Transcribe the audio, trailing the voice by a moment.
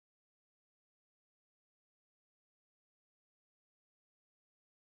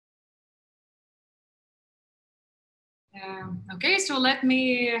Okay, so let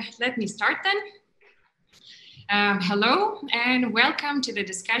me start then. Hello and welcome to the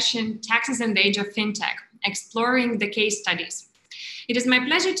discussion Taxes and the Age of Fintech, exploring the case studies. It is my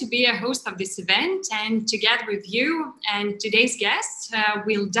pleasure to be a host of this event, and together with you and today's guests,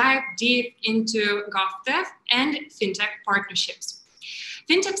 we'll dive deep into GovTech and Fintech partnerships.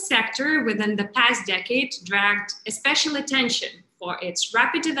 Fintech sector within the past decade dragged special attention for its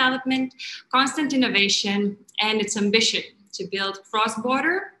rapid development, constant innovation, and its ambition to build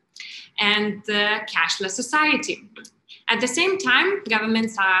cross-border and cashless society. At the same time,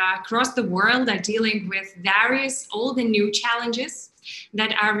 governments across the world are dealing with various old and new challenges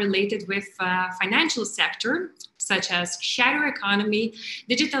that are related with financial sector, such as shadow economy,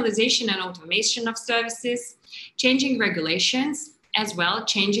 digitalization and automation of services, changing regulations, as well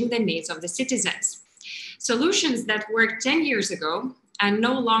changing the needs of the citizens. Solutions that worked 10 years ago are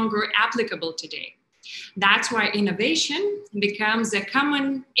no longer applicable today. That's why innovation becomes a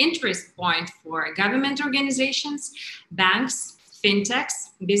common interest point for government organizations, banks,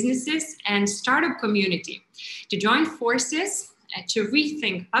 fintechs, businesses, and startup community to join forces to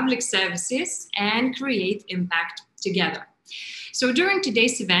rethink public services and create impact together. So during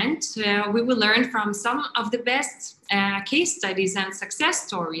today's event, we will learn from some of the best case studies and success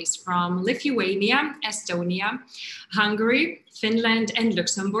stories from Lithuania, Estonia, Hungary, Finland, and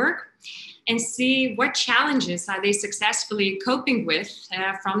Luxembourg, and see what challenges are they successfully coping with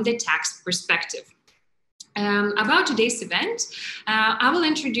from the tax perspective. About today's event, I will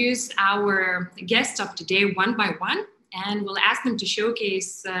introduce our guests of today one by one, and we'll ask them to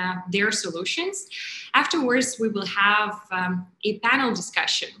showcase their solutions. Afterwards, we will have a panel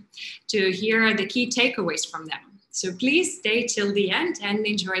discussion to hear the key takeaways from them. So please stay till the end and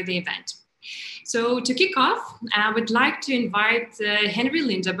enjoy the event. So to kick off, I would like to invite Henry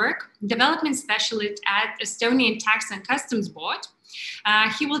Lindeberg, Development Specialist at Estonian Tax and Customs Board.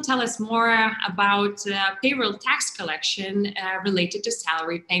 He will tell us more about payroll tax collection related to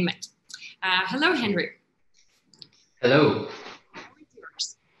salary payment. Hello, Henry. Hello.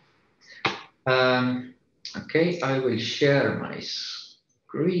 Okay, I will share my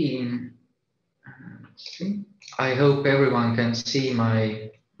screen. Let's see. I hope everyone can see my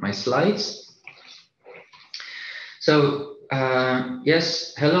slides. So,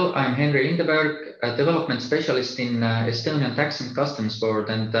 yes, hello, I'm Henry Lindeberg, a development specialist in Estonian Tax and Customs Board,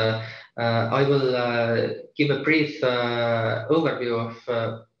 and I will give a brief overview of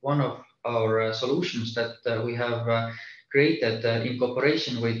one of our solutions that we have created in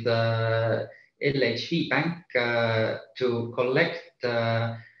cooperation with LHV Bank to collect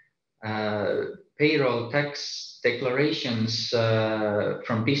payroll tax declarations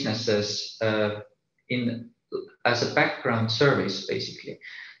from businesses as a background service, basically.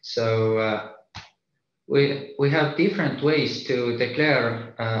 So we have different ways to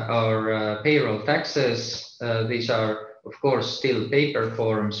declare our payroll taxes. These are, of course, still paper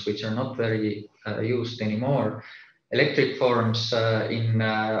forms, which are not very used anymore. Electric forms in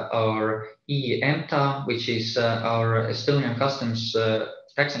our e-EMTA, which is our Estonian Customs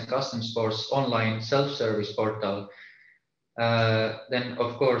Tax and Customs Board's online self-service portal. Then,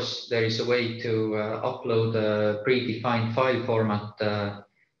 of course, there is a way to upload a predefined file format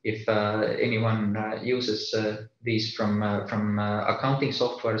if anyone uses these from accounting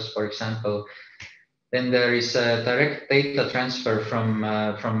softwares, for example. Then there is a direct data transfer from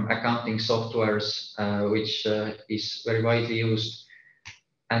accounting softwares, which is very widely used.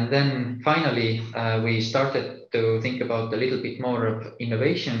 And then finally, we started to think about a little bit more of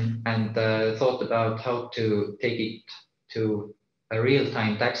innovation and thought about how to take it to a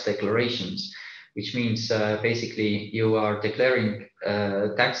real-time tax declarations, which means basically you are declaring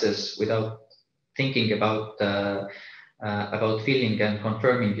taxes without thinking about filling and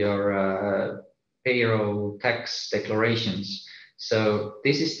confirming your payroll tax declarations. So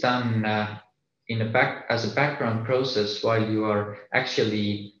this is done as a background process while you are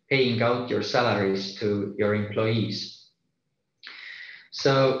actually paying out your salaries to your employees.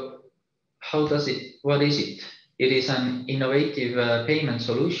 So what is it? It is an innovative payment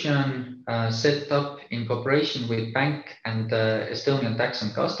solution set up in cooperation with Bank and Estonian Tax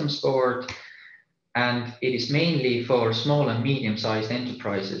and Customs Board, and it is mainly for small and medium-sized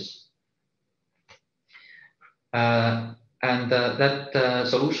enterprises. That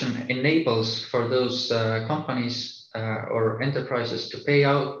solution enables for those companies or enterprises to pay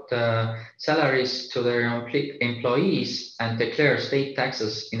out salaries to their employees and declare state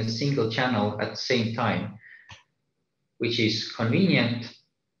taxes in a single channel at the same time, which is convenient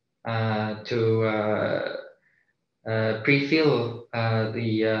to pre-fill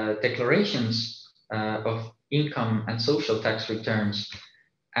the declarations of income and social tax returns,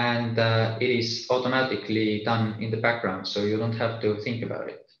 and it is automatically done in the background, so you don't have to think about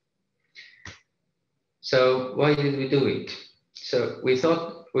it. So why did we do it? So we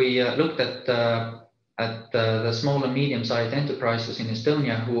thought we looked at the small and medium-sized enterprises in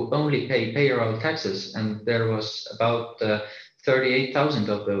Estonia who only pay payroll taxes, and there was about 38,000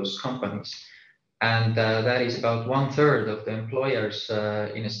 of those companies, and that is about 1/3 of the employers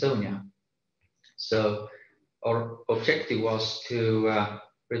in Estonia. So our objective was to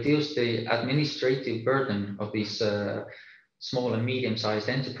reduce the administrative burden of these small and medium-sized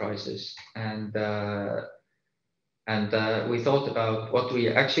enterprises, and we thought about what we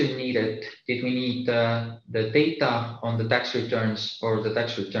actually needed. Did we need the data on the tax returns or the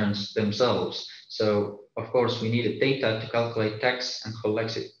tax returns themselves? So of course we needed data to calculate tax and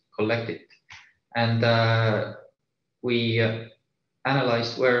collect it. And we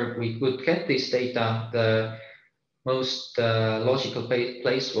analyzed where we could get this data. The most logical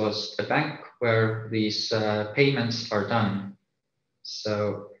place was a bank where these payments are done.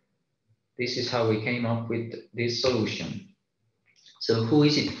 So this is how we came up with this solution. So who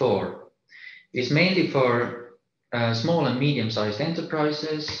is it for? It's mainly for small and medium-sized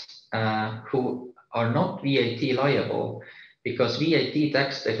enterprises who are not VAT liable, because VAT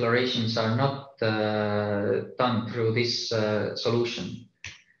tax declarations are not done through this solution.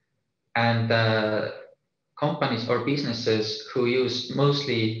 And companies or businesses who use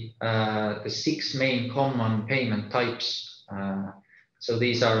mostly the 6 main common payment types. So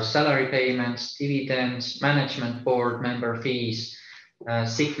these are salary payments, dividends, management board member fees,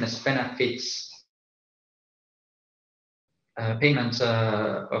 sickness benefits, payments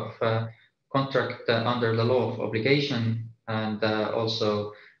of contract under the law of obligation, and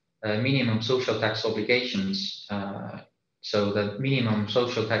also minimum social tax obligations. So the minimum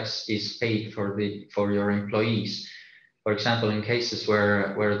social tax is paid for your employees. For example, in cases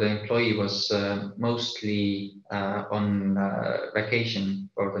where the employee was mostly on vacation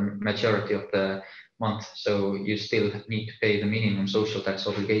for the majority of the month, so you still need to pay the minimum social tax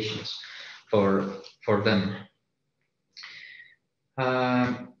obligations for them.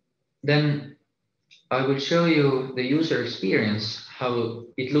 Then I will show you the user experience, how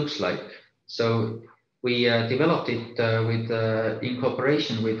it looks like. So we developed it in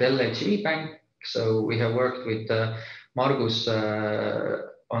cooperation with LHV Bank. So we have worked with Margus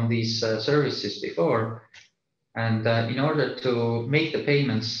on these services before. And in order to make the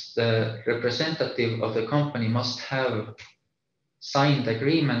payments, the representative of the company must have signed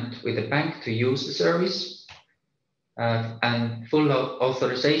agreement with the bank to use the service and full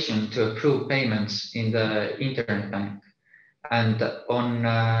authorization to approve payments in the internet bank. And on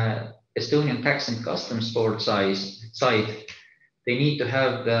Estonian Tax and Customs Board side, they need to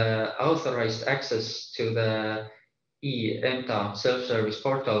have the authorized access to the e-EMTA self-service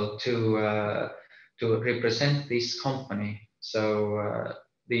portal to represent this company. So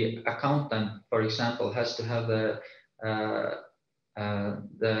the accountant, for example, has to have the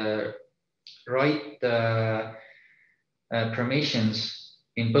right permissions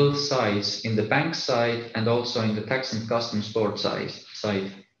in both sides, in the bank side and also in the Tax and Customs Board side.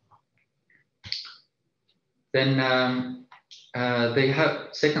 Then they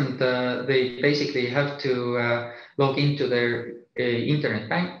basically have to log into their internet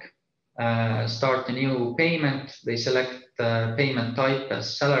bank, start a new payment. They select the payment type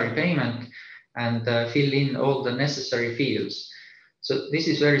as salary payment and fill in all the necessary fields. So this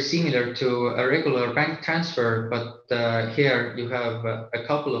is very similar to a regular bank transfer, but here you have a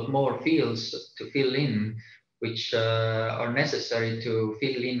couple of more fields to fill in, which are necessary to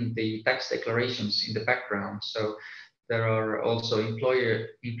fill in the tax declarations in the background. So there are also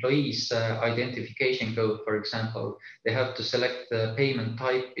employees identification code, for example. They have to select the payment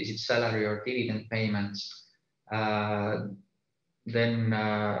type, is it salary or dividend payments? Then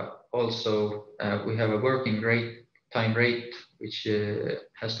also we have a working time rate, which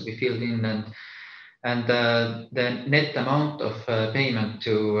has to be filled in, and the net amount of payment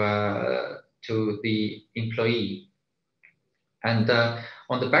to the employee. And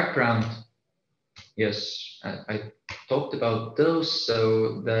on the background, yes, I talked about those.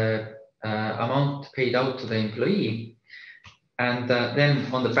 So the amount paid out to the employee, and then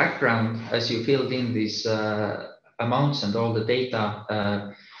on the background, as you filled in these amounts and all the data,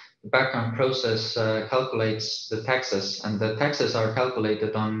 the background process calculates the taxes, and the taxes are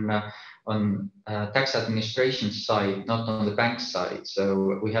calculated on tax administration side, not on the bank side.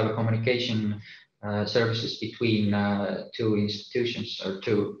 So we have a communication services between two institutions or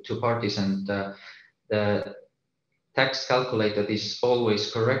two parties, and the tax calculated is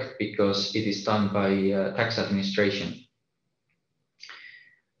always correct because it is done by tax administration.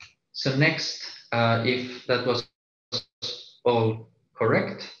 So next, if that was all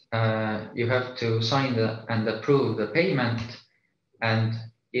correct, you have to sign and approve the payment, and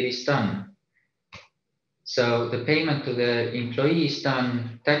it is done. So the payment to the employee is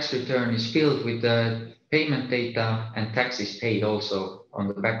done, tax return is filled with the payment data, and tax is paid also on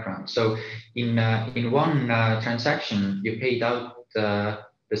the background. So in one transaction, you paid out the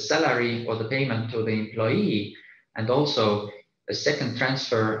salary or the payment to the employee, and also a second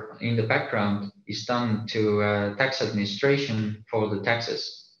transfer in the background is done to tax administration for the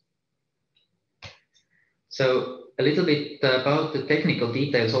taxes. So a little bit about the technical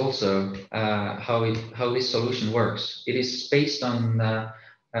details also, how this solution works. It is based on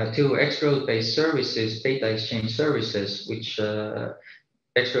two X-Road-based services, data exchange services, which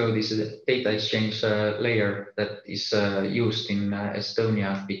X-Road is a data exchange layer that is used in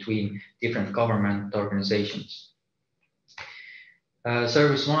Estonia between different government organizations.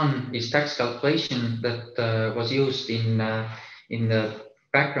 Service one is tax calculation that was used in the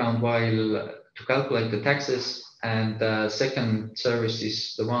background while to calculate the taxes, and the second service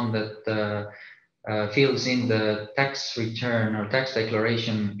is the one that fills in the tax return or tax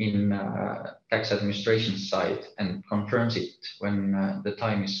declaration in tax administration side and confirms it when the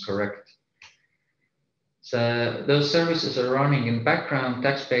time is correct. So those services are running in the background.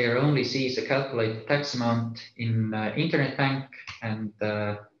 Taxpayer only sees a calculated tax amount in internet bank and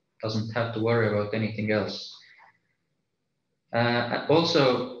doesn't have to worry about anything else.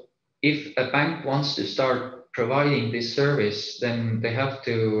 Also, if a bank wants to start providing this service, then they have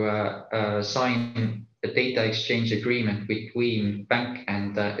to sign a data exchange agreement between bank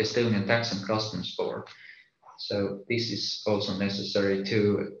and Estonian Tax and Customs Board. So this is also necessary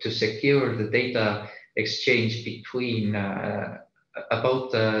to secure the data exchange between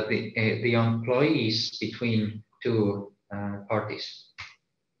about the employees between two parties.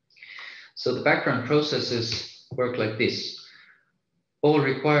 So the background processes work like this. All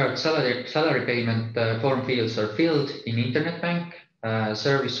required salary payment form fields are filled in internet bank.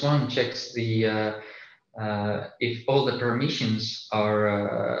 Service one checks the if all the permissions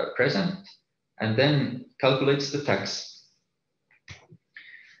are present, and then calculates the tax.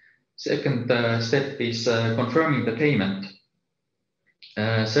 Second step is confirming the payment.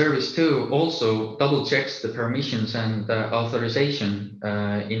 Service two also double checks the permissions and authorization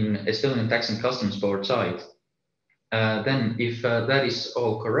in Estonian Tax and Customs Board side. Then if that is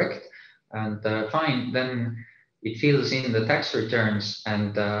all correct and fine, then it fills in the tax returns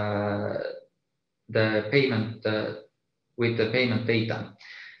and the payment with the payment data.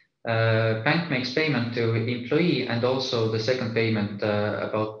 Bank makes payment to employee and also the second payment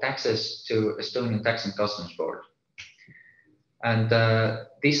about taxes to Estonian Tax and Customs Board. And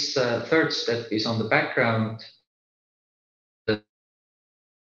this third step is on the background. The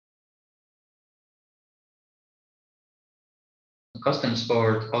Customs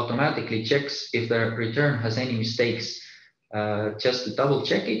Board automatically checks if the return has any mistakes, just to double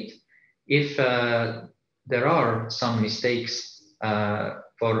check it. If there are some mistakes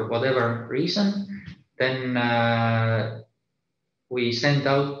for whatever reason, then we send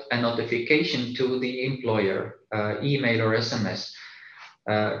out a notification to the employer, email or SMS,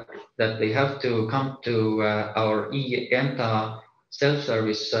 that they have to come to our EMTA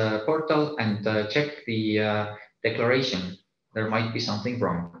self-service portal and check the declaration. There might be something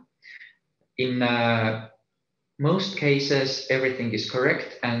wrong. In most cases, everything is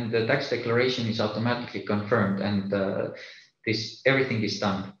correct and the tax declaration is automatically confirmed, and everything is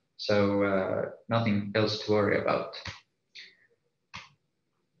done. So nothing else to worry about.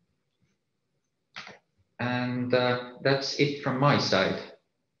 And that's it from my side.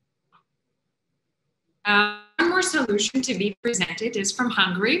 One more solution to be presented is from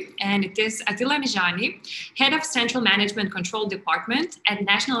Hungary, and it is Attila Mijani, Head of Central Management Control Department at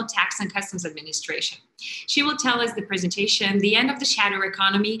National Tax and Customs Administration. She will tell us the presentation, the end of the shadow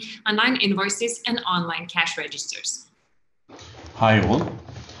economy, online invoices, and online cash registers. Hi all,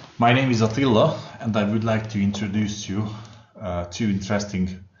 my name is Attila, and I would like to introduce you two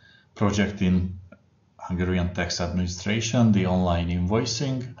interesting projects in Hungarian tax administration, the online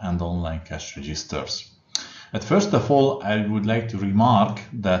invoicing and online cash registers. But first of all, I would like to remark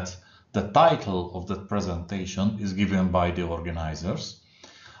that the title of the presentation is given by the organizers.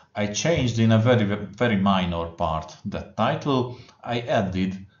 I changed in a very minor part that title. I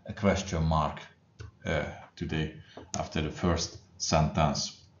added a question mark today after the first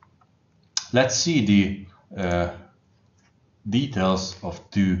sentence. Let's see the details of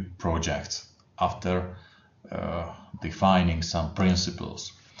two projects after defining some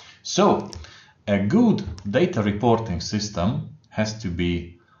principles. So a good data reporting system has to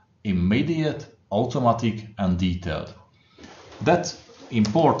be immediate, automatic, and detailed. That's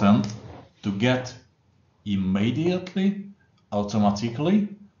important to get immediately, automatically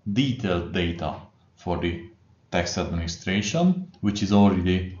detailed data for the tax administration, which is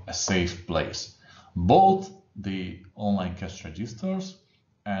already a safe place. Both the online cash registers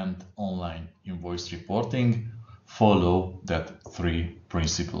and online invoice reporting follow that three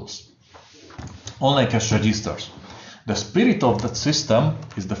principles. Online cash registers. The spirit of that system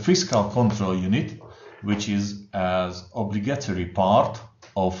is the fiscal control unit, which is as obligatory part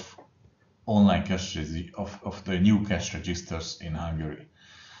of online cash of the new cash registers in Hungary.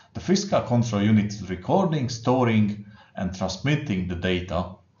 The fiscal control unit is recording, storing, and transmitting the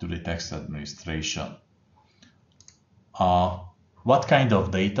data to the tax administration. What kind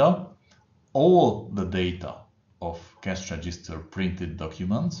of data? All the data of cash register printed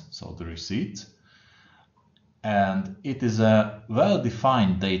documents, so the receipts, and it is a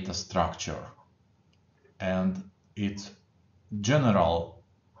well-defined data structure, and it's general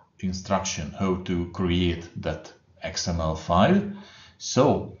instruction how to create that XML file.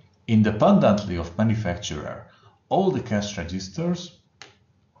 So independently of manufacturer, all the cash registers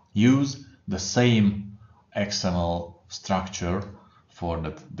use the same XML structure for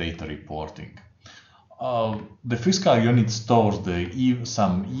that data reporting. The fiscal unit stores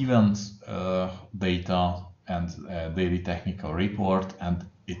some events data and daily technical report, and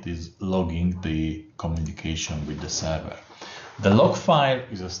it is logging the communication with the server. The log file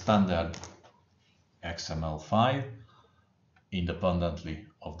is a standard XML file independently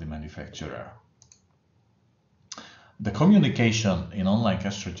of the manufacturer. The communication in online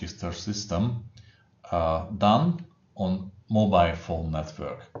cash register system done on mobile phone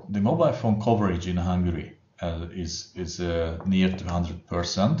network. The mobile phone coverage in Hungary is near to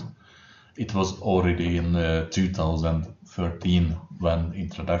 100%. It was already in 2013 when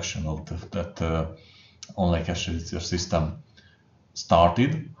introduction of that online cash register system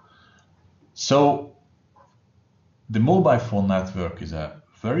started. So the mobile phone network is a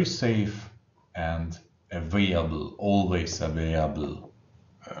very safe and available, always available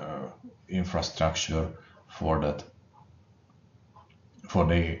infrastructure for the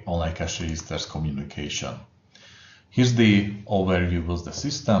online cash registers communication. Here's the overview of the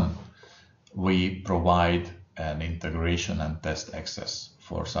system. We provide an integration and test access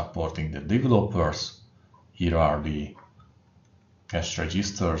for supporting the developers. Here are the cash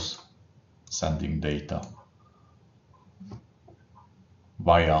registers sending data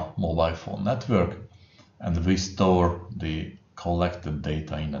via mobile phone network, and we store the collected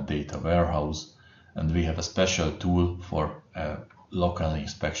data in a data warehouse, and we have a special tool for local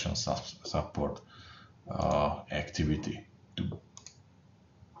inspection support activity too.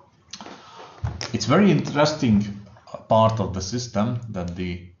 It's very interesting part of the system that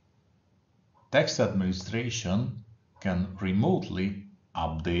the tax administration can remotely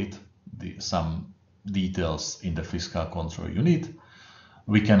update some details in the fiscal control unit.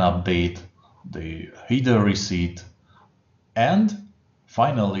 We can update the header receipt, and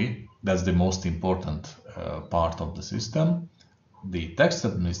finally, that's the most important part of the system, the tax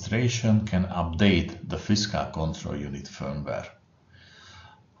administration can update the fiscal control unit firmware.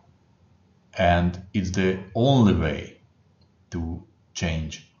 And it's the only way to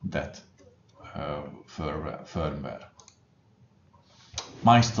change that firmware.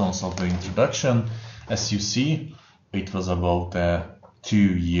 Milestones of the introduction. As you see, it was about a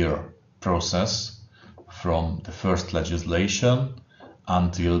 2-year process from the first legislation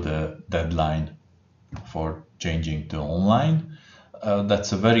until the deadline for changing to online.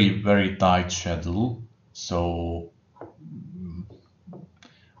 That's a very, very tight schedule. So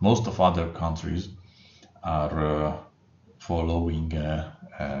most of other countries are following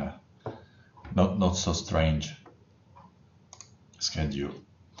not so strange schedule.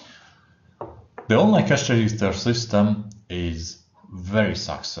 The online cash register system is very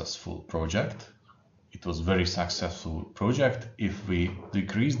successful project. It was very successful project. If we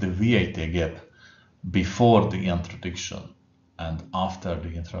decrease the VAT gap before the introduction and after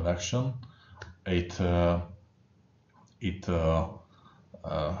the introduction, it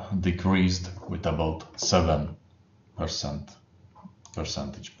decreased with about 7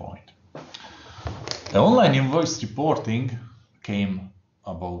 percentage point. The online invoice reporting came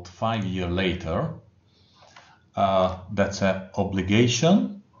about 5 years later. That's an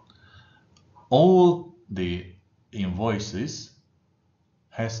obligation. All the invoices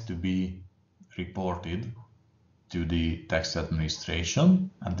has to be reported to the tax administration,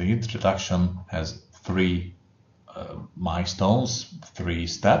 and the introduction has three milestones, 3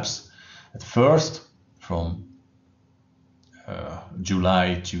 steps. At first, from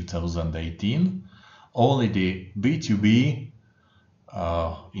July 2018, only the B2B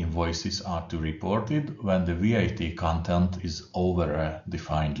invoices are to be reported when the VAT content is over a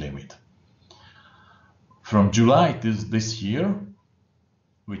defined limit. From July this year,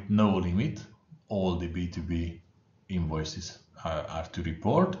 with no limit, all the B2B invoices are to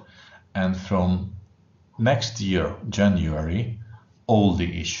report, and from next year, January, all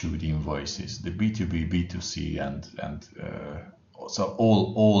the issued invoices, the B2B, B2C, and so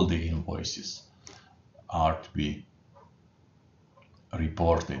all the invoices are to be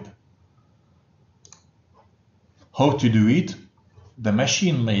reported. How to do it? The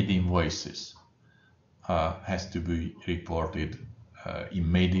machine-made invoices has to be reported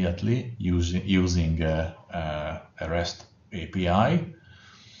immediately using a REST API,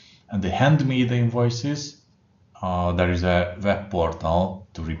 and the handmade invoices, there is a web portal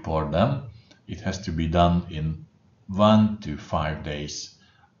to report them. It has to be done in 1 to 5 days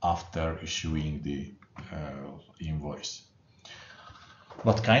after issuing the invoice.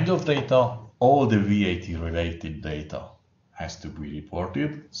 What kind of data? All the VAT related data has to be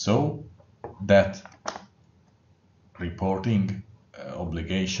reported, so that reporting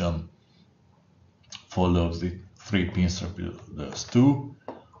obligation follows the 3 principles 2.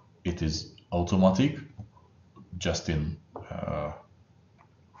 It is automatic, just in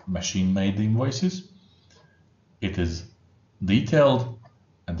machine-made invoices. It is detailed,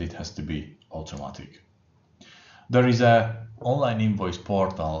 and it has to be automatic. There is an online invoice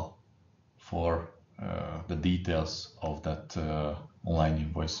portal for the details of that online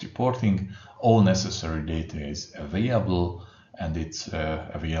invoice reporting. All necessary data is available, and it's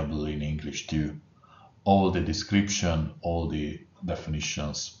available in English too. All the description, all the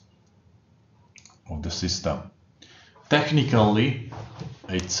definitions of the system. Technically,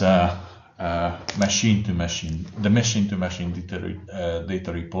 it's a machine-to-machine. The machine-to-machine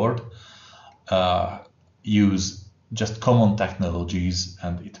data report use just common technologies,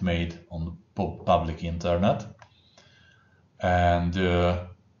 and it made on public internet, and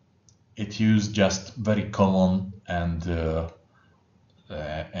it used just very common and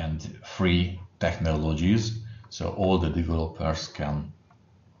free technologies, so all the developers can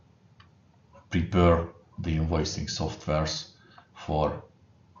prepare the invoicing softwares for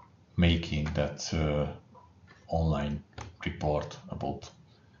making that online report about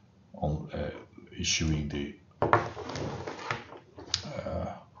issuing the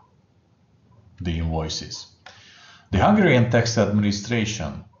invoices. The Hungarian Tax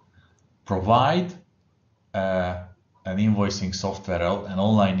Administration provide an invoicing software, an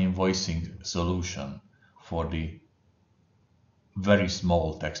online invoicing solution for the very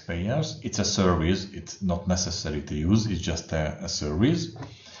small taxpayers. It's a service, it's not necessary to use, it's just a service,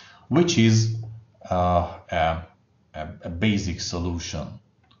 which is a basic solution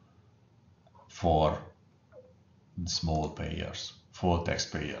for small payers, for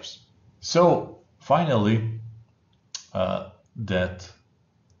taxpayers. So finally, that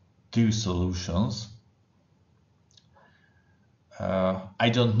 2 solutions, I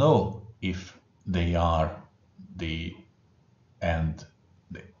don't know if they are the end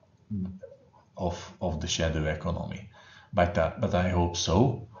of the shadow economy, but I hope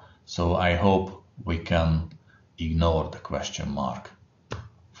so. So I hope we can ignore the question mark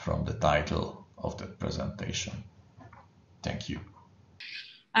from the title of the presentation. Thank you.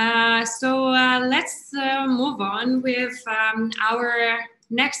 So let's move on with our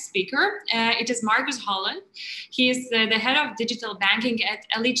next speaker. It is Margus Holland. He is the head of digital banking at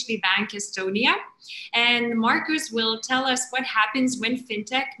LHV Bank Estonia. And Margus will tell us what happens when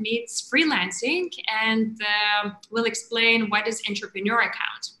fintech meets freelancing, and will explain what is entrepreneur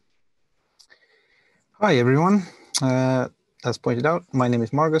account. Hi, everyone. As pointed out, my name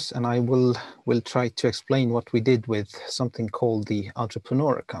is Margus, and I will try to explain what we did with something called the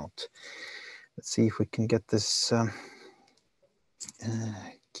entrepreneur account. Let's see if we can get this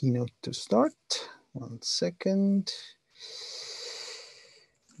keynote to start. 1 second.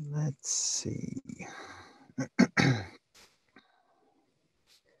 Let's see.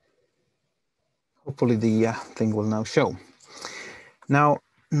 Hopefully the thing will now show. Now,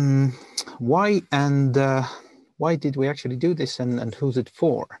 why did we actually do this, and who's it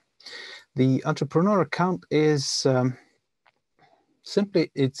for? The entrepreneur account is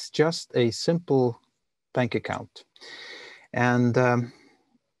simply, it's just a simple bank account, and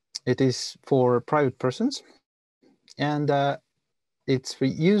it is for private persons, and it's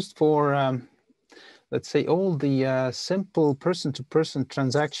used for let's say all the simple person-to-person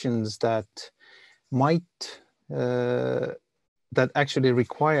transactions that might that actually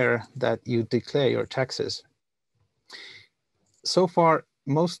require that you declare your taxes. So far,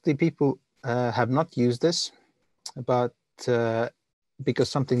 most of the people have not used this, but because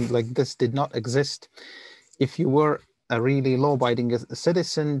something like this did not exist, if you were a really law-abiding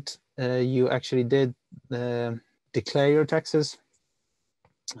citizen, you actually did declare your taxes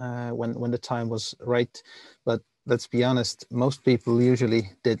when the time was right. But let's be honest, most people usually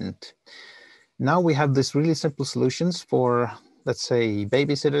didn't. Now we have this really simple solutions for, let's say,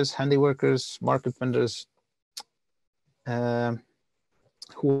 babysitters, handy workers, market vendors,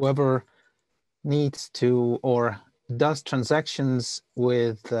 whoever needs to or does transactions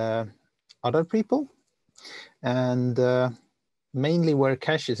with other people, and mainly where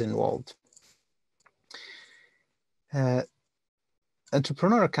cash is involved.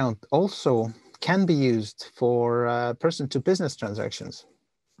 Entrepreneur account also can be used for person-to-business transactions,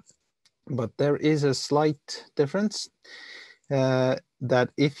 but there is a slight difference that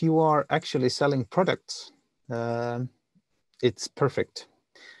if you are actually selling products, it's perfect.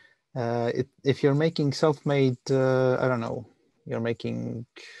 If you're making self-made, I don't know, you're knitting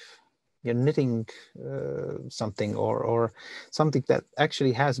something or something that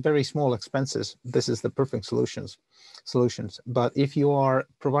actually has very small expenses, this is the perfect solutions. But if you are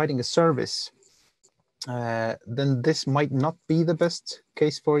providing a service, then this might not be the best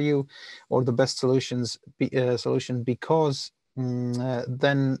case for you or the best solution, because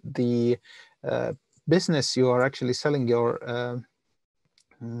then the business you are actually selling your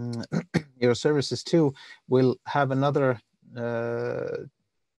your services to will have another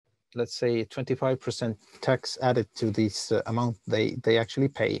let's say 25% tax added to this amount they actually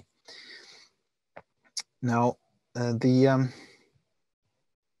pay. Now the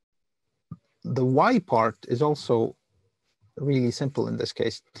why part is also really simple in this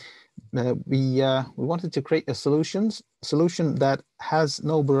case. We wanted to create a solution that has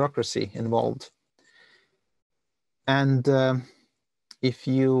no bureaucracy involved, and if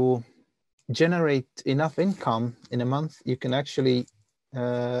you generate enough income in a month, you can actually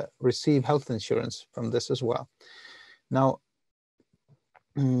receive health insurance from this as well. Now,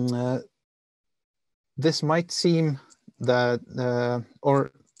 this might seem that,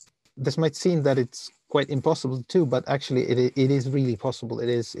 it's quite impossible too, but actually it is really possible.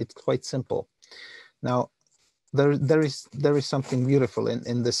 It's quite simple. Now, there is something beautiful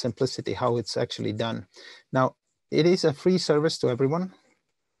in the simplicity, how it's actually done. Now, it is a free service to everyone.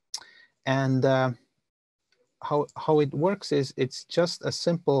 And how it works is it's just a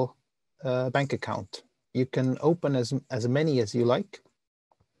simple bank account. You can open as many as you like.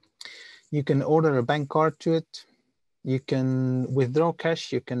 You can order a bank card to it. You can withdraw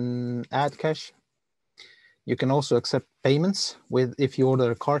cash. You can add cash. You can also accept payments if you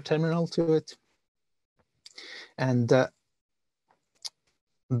order a card terminal to it. And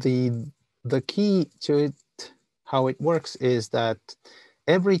the key to it, how it works, is that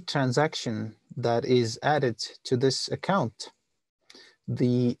every transaction that is added to this account,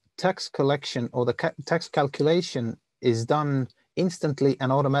 the tax collection or the tax calculation is done instantly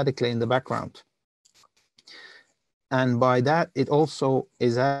and automatically in the background. And by that, it also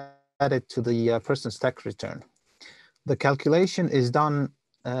is added to the person's tax return. The calculation is done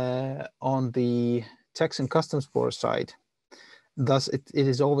on the Tax and Customs Board side. Thus, it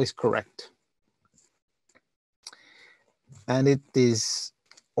is always correct. And it is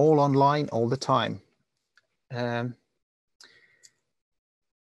all online all the time.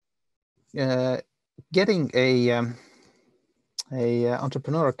 Getting a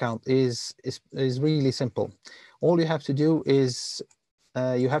entrepreneur account is really simple. All you have to do is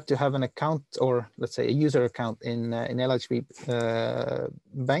you have to have an account, or let's say a user account in LHV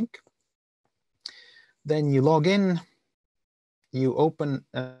Bank. Then you log in, you open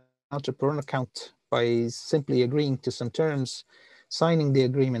an entrepreneur account by simply agreeing to some terms, signing the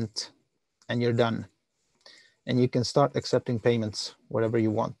agreement, and you're done. And you can start accepting payments wherever you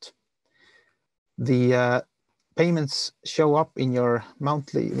want. The payments show up in your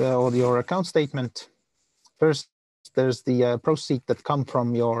monthly or your account statement. First, there's the proceeds that come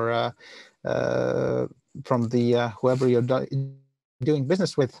from your whoever you're doing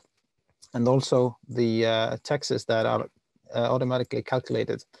business with, and also the taxes that are automatically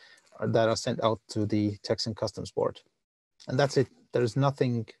calculated that are sent out to the Tax and Customs Board. And that's it. There's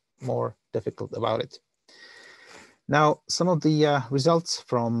nothing more difficult about it. Now, some of the results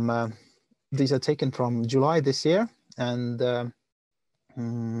from these are taken from July this year, and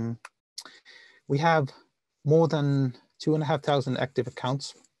we have more than 2,500 active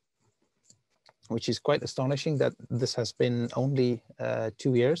accounts, which is quite astonishing that this has been only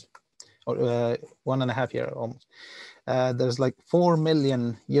 2 years. or 1.5 year almost. There's like 4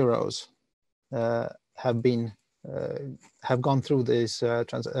 million euros have gone through these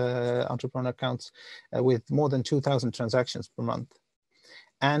entrepreneur accounts with more than 2,000 transactions per month.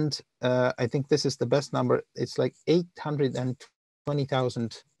 And I think this is the best number. It's like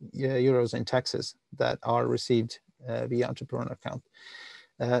 820,000 euros in taxes that are received via entrepreneur account.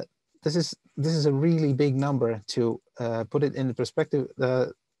 This is a really big number. To put it in perspective,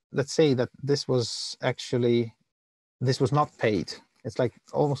 let's say that this was not paid. It's like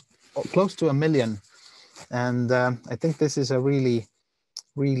almost close to 1 million. And I think this is a really,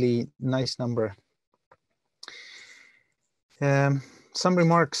 really nice number. Some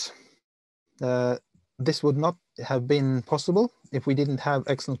remarks. This would not have been possible if we didn't have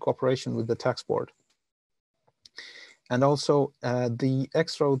excellent cooperation with the tax board. And also the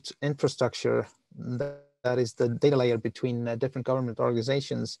X-Road infrastructure, that is the data layer between different government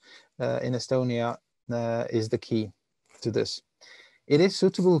organizations in Estonia, is the key to this. It is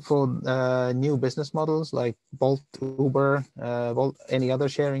suitable for new business models like Bolt, Uber, Bolt, any other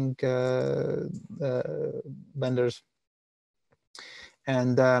sharing vendors.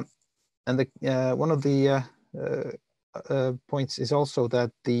 And one of the points is also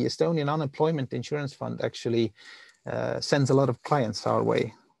that the Estonian Unemployment Insurance Fund actually sends a lot of clients our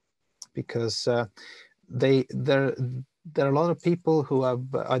way, because there are a lot of people who have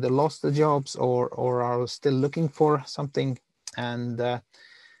either lost their jobs or are still looking for something, and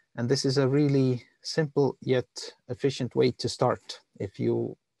this is a really simple yet efficient way to start. If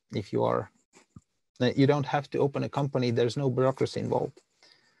you don't have to open a company, there's no bureaucracy involved,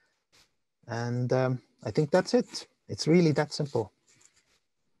 and I think that's it. It's really that simple.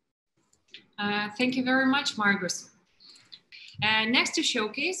 Thank you very much, Margus. Next to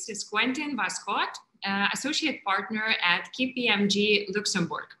showcase is Quentin Vascot, Associate Partner at KPMG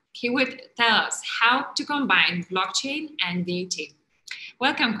Luxembourg. He would tell us how to combine blockchain and VAT.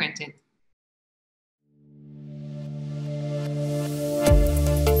 Welcome, Quentin.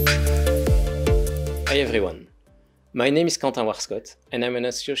 Hi everyone, my name is Quentin Vascot and I'm an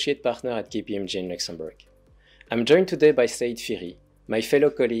Associate Partner at KPMG in Luxembourg. I'm joined today by Said Firi, my fellow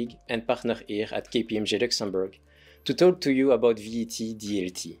colleague and partner here at KPMG Luxembourg, to talk to you about VAT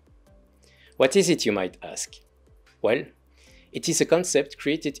DLT. What is it, you might ask? Well, it is a concept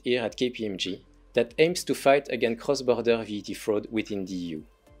created here at KPMG that aims to fight against cross-border VAT fraud within the EU.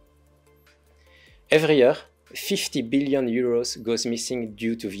 Every year, 50 billion euros goes missing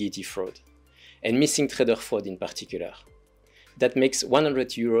due to VAT fraud, and missing trader fraud in particular. That makes 100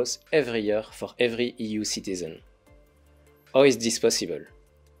 euros every year for every EU citizen. How is this possible?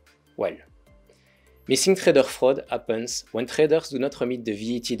 Well, missing trader fraud happens when traders do not remit the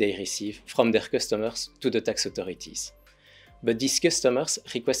VAT they receive from their customers to the tax authorities. But these customers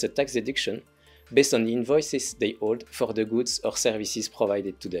request a tax deduction based on the invoices they hold for the goods or services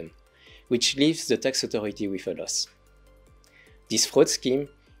provided to them, which leaves the tax authority with a loss. This fraud scheme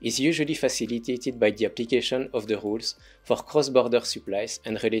is usually facilitated by the application of the rules for cross-border supplies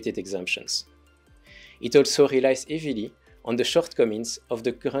and related exemptions. It also relies heavily on the shortcomings of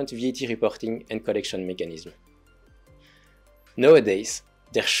the current VAT reporting and collection mechanism. Nowadays,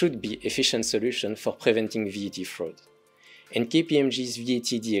 there should be efficient solutions for preventing VAT fraud, and KPMG's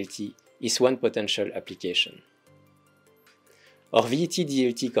VAT DLT is one potential application. Our VAT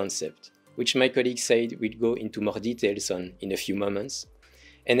DLT concept, which my colleague Said will go into more details on in a few moments,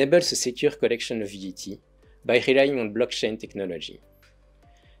 enables a secure collection of VAT by relying on blockchain technology.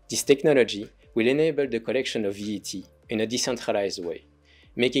 This technology will enable the collection of VAT in a decentralized way,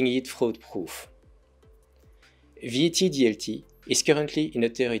 making it fraud-proof. VAT DLT is currently in a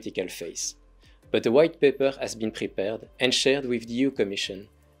theoretical phase, but a white paper has been prepared and shared with the EU Commission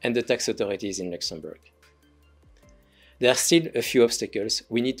and the tax authorities in Luxembourg. There are still a few obstacles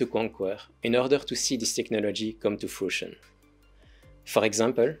we need to conquer in order to see this technology come to fruition. For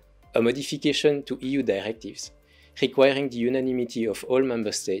example, a modification to EU directives requiring the unanimity of all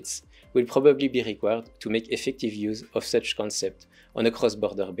member states will probably be required to make effective use of such concept on a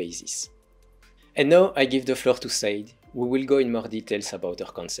cross-border basis. And now I give the floor to Said, who will go in more details about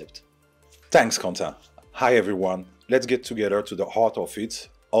our concept. Thanks, Quentin. Hi everyone. Let's get together to the heart of it.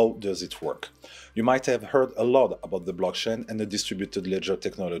 How does it work? You might have heard a lot about the blockchain and the distributed ledger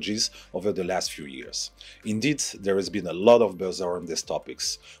technologies over the last few years. Indeed, there has been a lot of buzz around these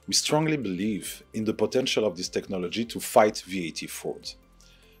topics. We strongly believe in the potential of this technology to fight VAT fraud.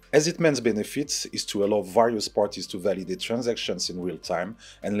 As its main benefit is to allow various parties to validate transactions in real time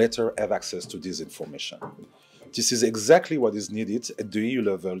and later have access to this information. This is exactly what is needed at the EU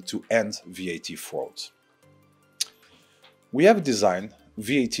level to end VAT fraud. We have designed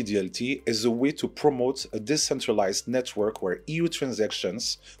VAT DLT as a way to promote a decentralized network where EU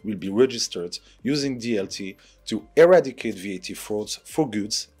transactions will be registered using DLT to eradicate VAT frauds for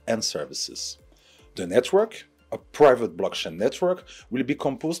goods and services. The network, a private blockchain network, will be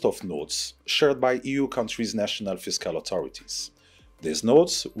composed of nodes shared by EU countries' national fiscal authorities. These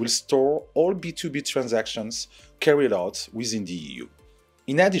nodes will store all B2B transactions carried out within the EU.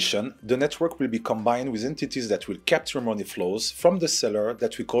 In addition, the network will be combined with entities that will capture money flows from the seller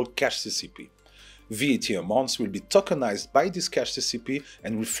that we call cash CCP. VAT amounts will be tokenized by this cash CCP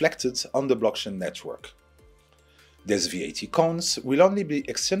and reflected on the blockchain network. These VAT coins will only be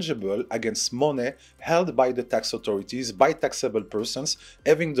exchangeable against money held by the tax authorities by taxable persons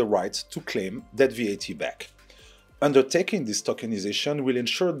having the right to claim that VAT back. Undertaking this tokenization will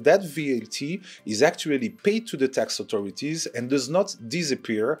ensure that VAT is actually paid to the tax authorities and does not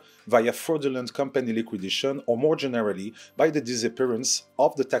disappear via fraudulent company liquidation or more generally by the disappearance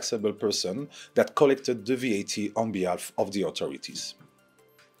of the taxable person that collected the VAT on behalf of the authorities.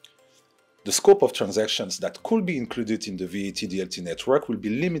 The scope of transactions that could be included in the VAT DLT network will be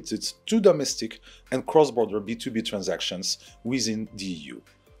limited to domestic and cross-border B2B transactions within the EU.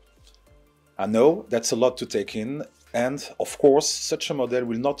 I know that's a lot to take in, and of course, such a model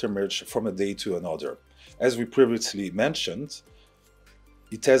will not emerge from a day to another. As we previously mentioned,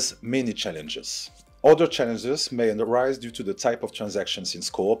 it has many challenges. Other challenges may arise due to the type of transactions in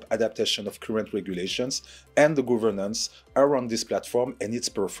scope, adaptation of current regulations, and the governance around this platform and its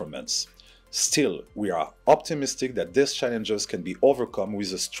performance. Still, we are optimistic that these challenges can be overcome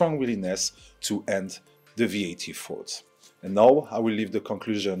with a strong willingness to end the VAT frauds. And now I will leave the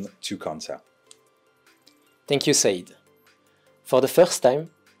conclusion to Kanta. Thank you, Said. For the first time,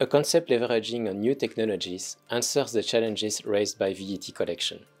 a concept leveraging on new technologies answers the challenges raised by VAT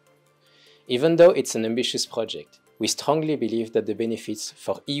collection. Even though it's an ambitious project, we strongly believe that the benefits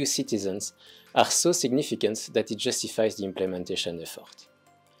for EU citizens are so significant that it justifies the implementation effort.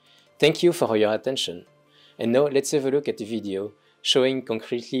 Thank you for your attention, and now let's have a look at the video showing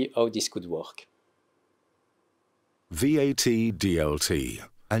concretely how this could work. VAT DLT,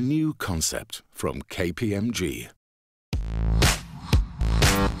 a new concept from KPMG.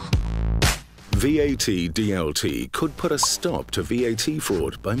 VAT DLT could put a stop to VAT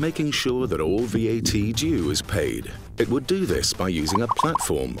fraud by making sure that all VAT due is paid. It would do this by using a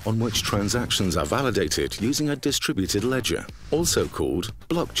platform on which transactions are validated using a distributed ledger, also called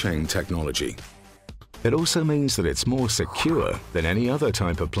blockchain technology. It also means that it's more secure than any other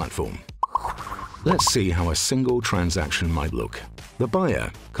type of platform. Let's see how a single transaction might look. The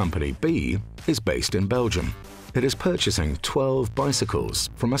buyer, company B, is based in Belgium. It is purchasing 12 bicycles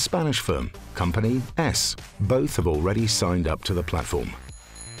from a Spanish firm, company S. Both have already signed up to the platform.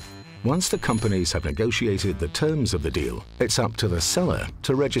 Once the companies have negotiated the terms of the deal, it's up to the seller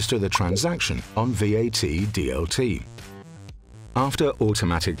to register the transaction on VAT DLT. After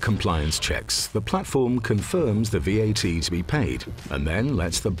automatic compliance checks, the platform confirms the VAT to be paid and then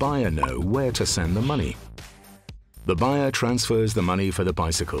lets the buyer know where to send the money. The buyer transfers the money for the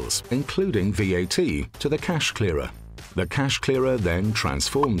bicycles, including VAT, to the cash clearer. The cash clearer then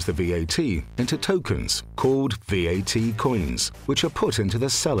transforms the VAT into tokens called VAT coins, which are put into the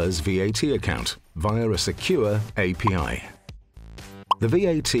seller's VAT account via a secure API. The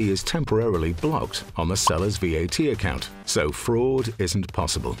VAT is temporarily blocked on the seller's VAT account, so fraud isn't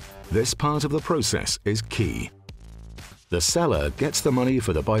possible. This part of the process is key. The seller gets the money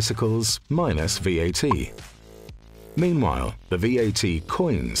for the bicycles minus VAT. Meanwhile, the VAT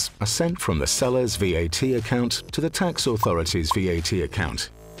coins are sent from the seller's VAT account to the tax authority's VAT account,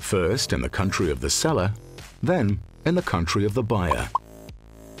 first in the country of the seller, then in the country of the buyer.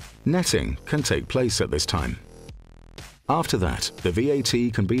 Netting can take place at this time. After that, the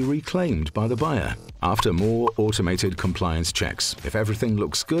VAT can be reclaimed by the buyer. After more automated compliance checks, if everything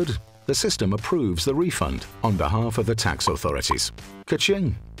looks good, the system approves the refund on behalf of the tax authorities.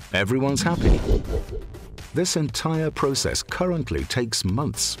 Ka-ching! Everyone's happy. This entire process currently takes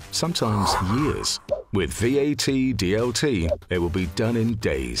months, sometimes years. With VAT DLT, it will be done in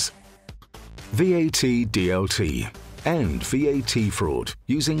days. VAT DLT. End VAT fraud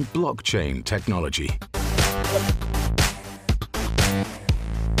using blockchain technology.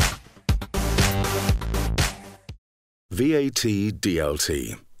 VAT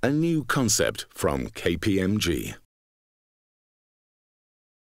DLT, a new concept from KPMG.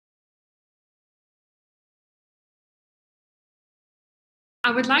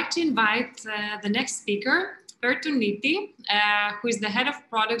 I would like to invite the next speaker, Pertun Nitti, who is the head of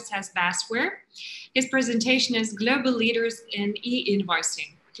products at Vastware. His presentation is Global Leaders in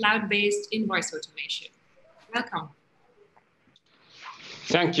E-Invoicing, Cloud-Based Invoice Automation. Welcome.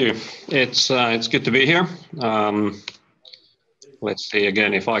 Thank you. It's good to be here. Let's see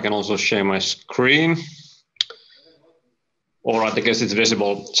again if I can also share my screen. All right, I guess it's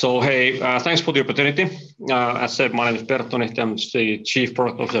visible. So hey, thanks for the opportunity. As said, my name is Perttu Nihti. I'm the Chief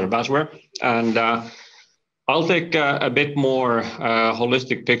Product Officer of Basware, and I'll take a bit more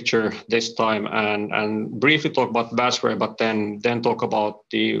holistic picture this time and briefly talk about Basware, but then talk about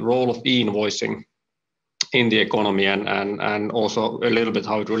the role of e-invoicing in the economy and also a little bit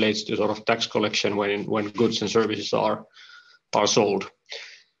how it relates to sort of tax collection when goods and services are sold.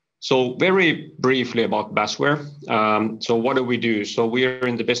 So very briefly about Basware. So what do we do? So we are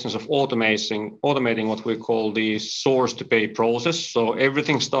in the business of automating what we call the source to pay process. So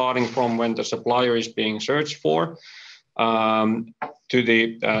everything starting from when the supplier is being searched for to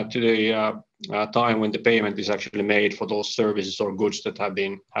the time when the payment is actually made for those services or goods that have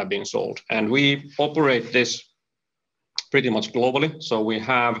been sold. And we operate this pretty much globally. So we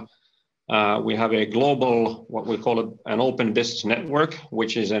have a global, what we call an open business network,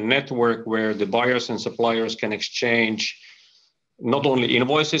 which is a network where the buyers and suppliers can exchange not only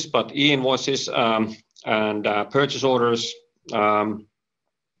invoices, but e-invoices and purchase orders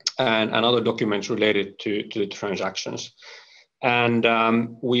and other documents related to the transactions. And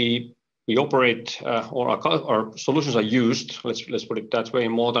we operate, or our solutions are used, let's put it that way,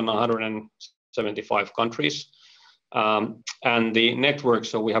 in more than 175 countries. And the network,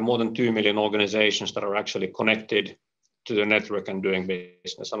 so we have more than 2 million organizations that are actually connected to the network and doing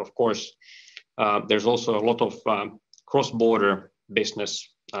business. And of course, there's also a lot of cross-border business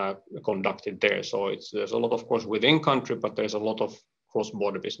conducted there. So there's a lot, of course, within country, but there's a lot of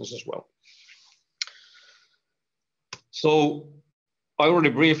cross-border business as well. So I already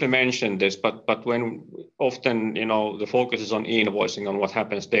briefly mentioned this, but when often, the focus is on e-invoicing, on what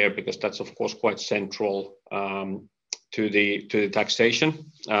happens there, because that's of course quite central to the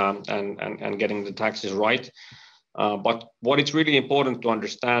taxation and getting the taxes right. But what it's really important to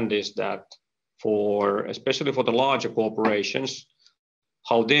understand is that especially for the larger corporations,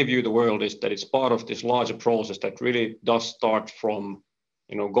 how they view the world is that it's part of this larger process that really does start from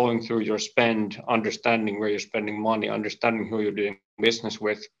going through your spend, understanding where you're spending money, understanding who you're doing business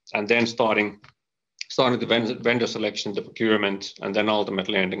with, and then starting the vendor selection, the procurement, and then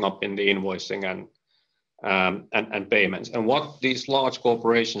ultimately ending up in the invoicing and payments. And what these large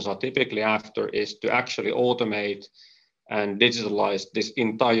corporations are typically after is to actually automate and digitalize this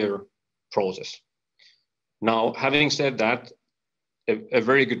entire process. Now, having said that, a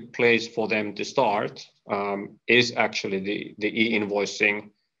very good place for them to start is actually the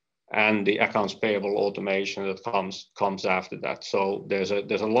e-invoicing and the accounts payable automation that comes after that. So there's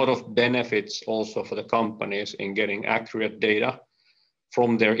a lot of benefits also for the companies in getting accurate data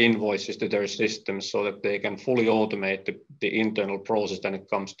from their invoices to their systems so that they can fully automate the internal process when it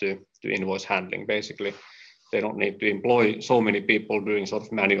comes to invoice handling. Basically, they don't need to employ so many people doing sort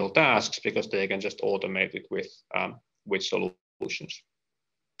of manual tasks because they can just automate it with solutions.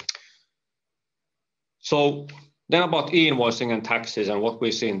 So then about e-invoicing and taxes and what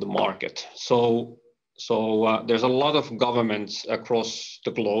we see in the market. So there's a lot of governments across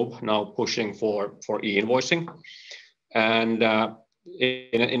the globe now pushing for e-invoicing. And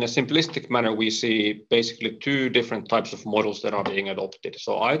in a simplistic manner, we see basically two different types of models that are being adopted.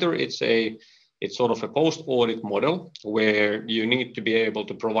 So either it's sort of a post-audit model where you need to be able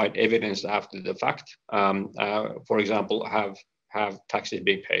to provide evidence after the fact. For example, have taxes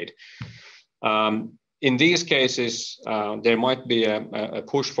being paid. In these cases, there might be a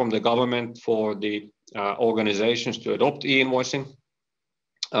push from the government for the organizations to adopt e-invoicing,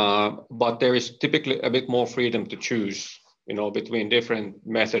 but there is typically a bit more freedom to choose, between different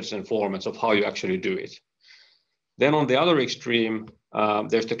methods and formats of how you actually do it. Then on the other extreme,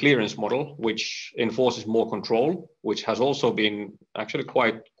 there's the clearance model, which enforces more control, which has also been actually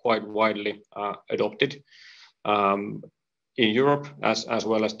quite widely adopted in Europe as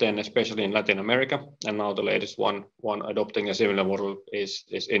well as then especially in Latin America. And now the latest one adopting a similar model is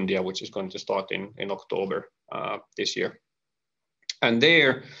India, which is going to start in October this year. And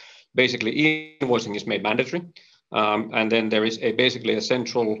there, basically e-invoicing is made mandatory. And then there is basically a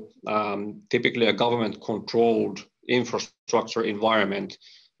central, typically a government-controlled infrastructure environment,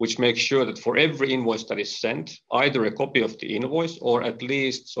 which makes sure that for every invoice that is sent, either a copy of the invoice or at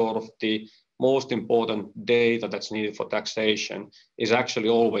least sort of the most important data that's needed for taxation is actually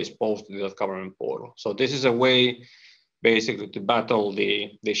always posted to that government portal. So this is a way basically to battle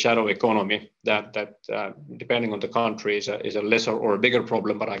the shadow economy that depending on the country is a lesser or a bigger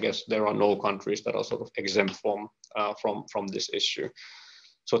problem, but I guess there are no countries that are sort of exempt from this issue.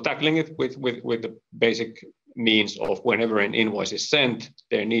 So tackling it with the basic means of whenever an invoice is sent,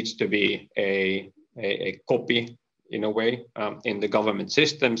 there needs to be a copy in a way in the government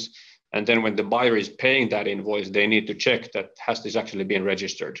systems. And then when the buyer is paying that invoice, they need to check that has this actually been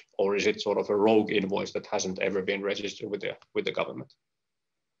registered, or is it sort of a rogue invoice that hasn't ever been registered with the government.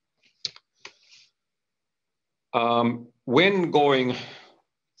 When going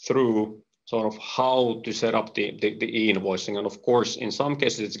through sort of how to set up the e-invoicing, and of course, in some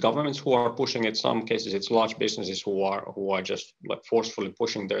cases it's governments who are pushing it, some cases it's large businesses who are just like forcefully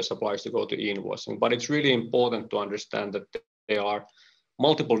pushing their suppliers to go to e-invoicing. But it's really important to understand that there are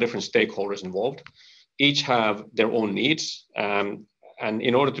multiple different stakeholders involved. Each have their own needs, and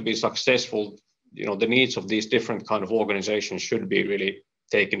in order to be successful, the needs of these different kind of organizations should be really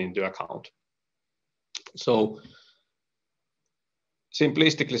taken into account. So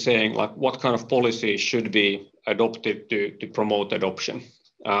simplistically saying, like, what kind of policy should be adopted to promote adoption?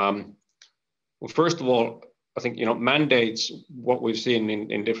 Well, first of all, I think mandates. What we've seen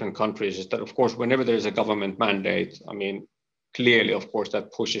in different countries is that, of course, whenever there is a government mandate, I mean, clearly, of course,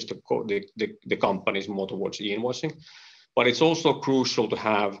 that pushes the companies more towards e-invoicing. But it's also crucial to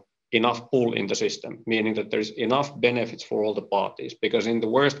have enough pull in the system, meaning that there's enough benefits for all the parties. Because in the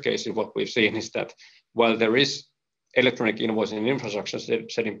worst case, what we've seen is that while there is electronic invoicing infrastructure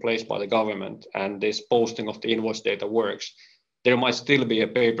set in place by the government, and this posting of the invoice data works, there might still be a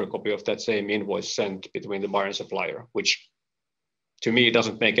paper copy of that same invoice sent between the buyer and supplier, which to me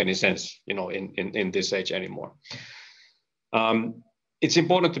doesn't make any sense, in this age anymore. It's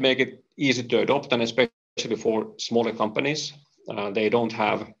important to make it easy to adopt, and especially for smaller companies. They don't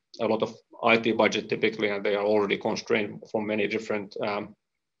have a lot of IT budget typically, and they are already constrained from many different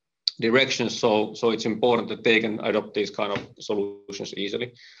directions. So it's important that they can adopt these kind of solutions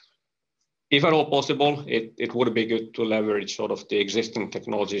easily. If at all possible, it would be good to leverage sort of the existing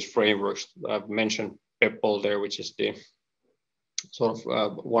technologies frameworks. I've mentioned PEPPL there, which is the sort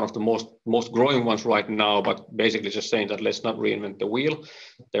of one of the most growing ones right now, but basically just saying that let's not reinvent the wheel.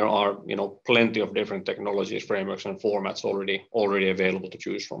 There are plenty of different technologies, frameworks, and formats already available to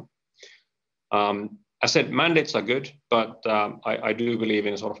choose from. I said mandates are good, but I do believe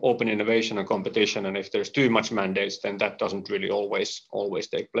in sort of open innovation and competition. And if there's too much mandates, then that doesn't really always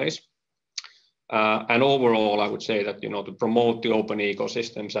take place. And overall, I would say that to promote the open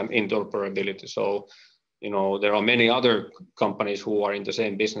ecosystems and interoperability. So there are many other companies who are in the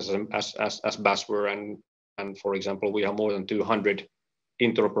same business as Basware, and for example, we have more than 200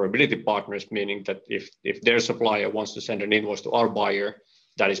 interoperability partners, meaning that if their supplier wants to send an invoice to our buyer,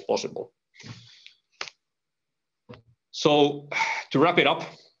 that is possible. So to wrap it up,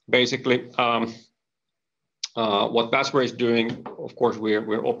 basically, what Basware is doing, of course,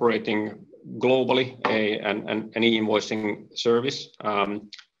 we're operating globally an e-invoicing service,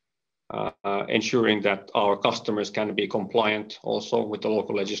 ensuring that our customers can be compliant also with the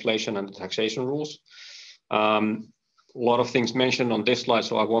local legislation and the taxation rules. A lot of things mentioned on this slide,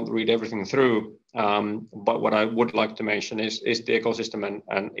 so I won't read everything through. But what I would like to mention is the ecosystem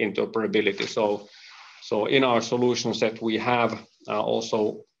and interoperability. So in our solution set, we have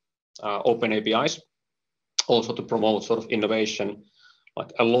also open APIs, also to promote sort of innovation,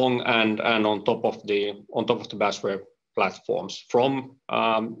 like along and on top of the Basware platforms from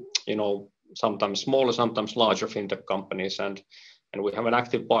sometimes smaller, sometimes larger fintech companies, and we have an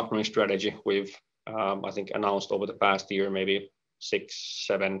active partnering strategy. We've I think announced over the past year maybe 6,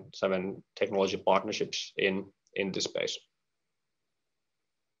 7 technology partnerships in this space.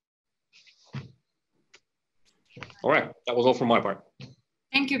 All right, that was all from my part.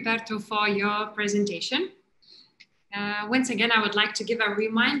 Thank you, Berto, for your presentation. Once again, I would like to give a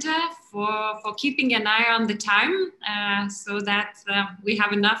reminder for keeping an eye on the time so that we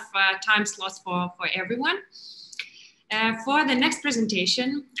have enough time slots for everyone. For the next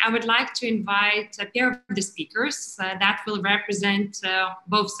presentation, I would like to invite a pair of the speakers that will represent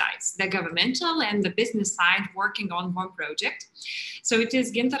both sides, the governmental and the business side, working on one project. So it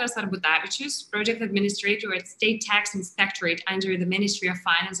is Gintaras Arbutavičius, project administrator at State Tax Inspectorate under the Ministry of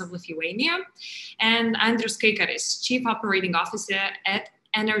Finance of Lithuania, and Andrius Kaikaris, Chief Operating Officer at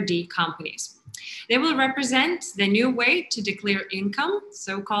NRD Companies. They will represent the new way to declare income,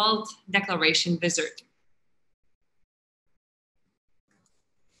 so-called declaration wizard.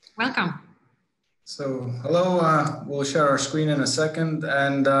 Welcome. So, hello, we'll share our screen in a second.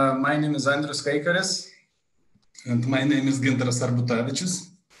 And my name is Andrius Kaikaris. And my name is Gintaras Arbutavičius.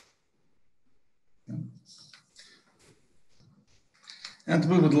 And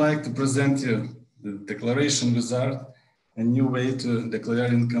we would like to present you the Declaration Wizard, a new way to declare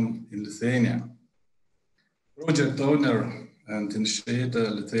income in Lithuania. Project owner and initiator,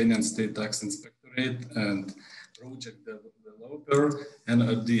 Lithuanian State Tax Inspectorate, inspectorate and project developer and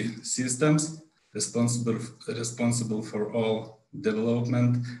RD systems responsible for all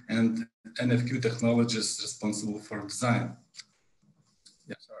development, and NFQ technologies responsible for design.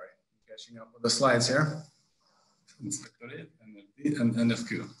 Yeah, sorry, catching up with the slides here. Inspectorate, NRD, and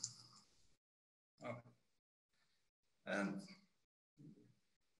NFQ. And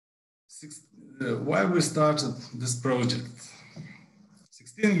why we started this project?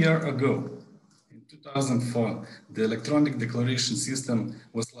 16 years ago, in 2004, the electronic declaration system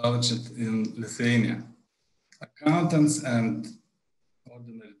was launched in Lithuania. Accountants and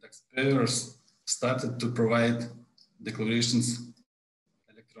ordinary taxpayers started to provide declarations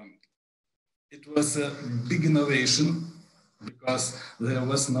electronically. It was a big innovation because there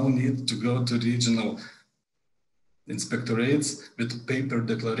was no need to go to regional inspectorates with paper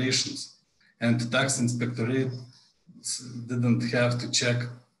declarations, and the tax inspectorate didn't have to check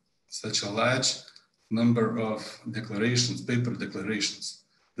such a large number of declarations, paper declarations.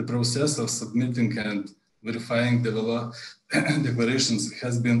 The process of submitting and verifying declarations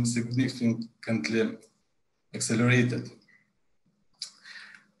has been significantly accelerated.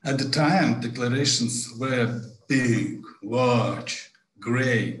 At the time, declarations were big, large,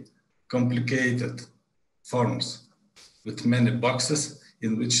 gray, complicated forms with many boxes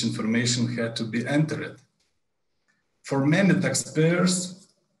in which information had to be entered. For many taxpayers,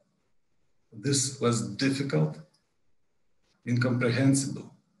 this was difficult,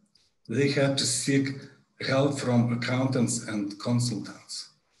 incomprehensible. They had to seek help from accountants and consultants.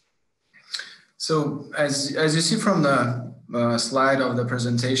 So as you see from the slide of the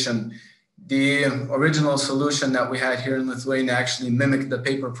presentation, the original solution that we had here in Lithuania actually mimicked the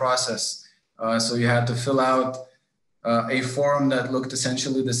paper process. So you had to fill out a form that looked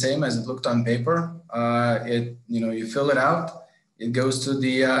essentially the same as it looked on paper. You fill it out, it goes to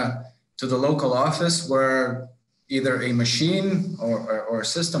the local office where either a machine or a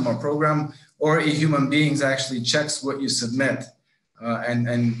system or program or a human being actually checks what you submit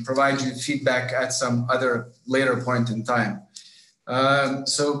and provides you feedback at some other later point in time.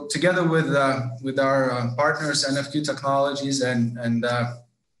 So together with our partners, NFQ Technologies and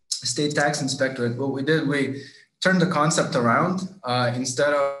State Tax Inspectorate, what we did, we turned the concept around.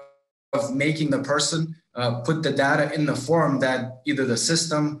 Instead of making the person put the data in the form that either the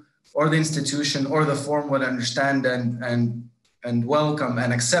system or the institution or the form would understand and welcome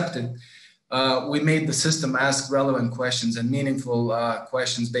and accept it, we made the system ask relevant questions and meaningful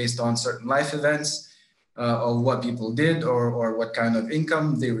questions based on certain life events, of what people did or what kind of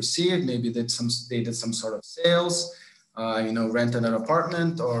income they received. Maybe they did some sort of sales, rented an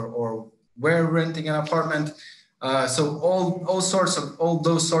apartment or were renting an apartment. So all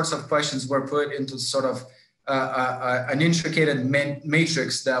those sorts of questions were put into sort of an intricate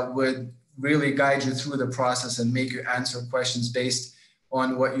matrix that would really guide you through the process and make you answer questions based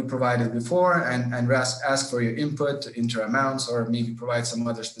on what you provided before and ask for your input, enter amounts, or maybe provide some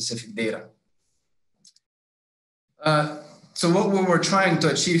other specific data. So what we were trying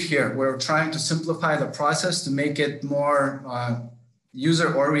to achieve here, we're trying to simplify the process to make it more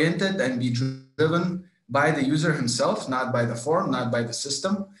user-oriented and be driven by the user himself, not by the form, not by the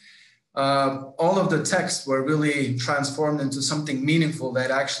system. All of the texts were really transformed into something meaningful that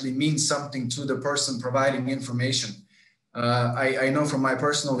actually means something to the person providing information. I know from my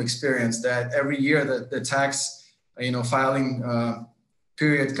personal experience that every year the tax filing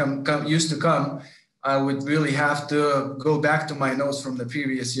period used to come, I would really have to go back to my notes from the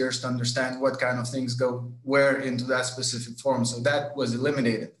previous years to understand what kind of things go where into that specific form. So that was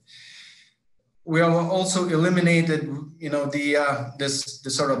eliminated. We also eliminated, this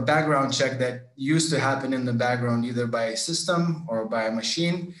sort of background check that used to happen in the background, either by a system or by a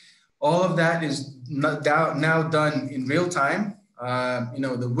machine. All of that is now done in real time.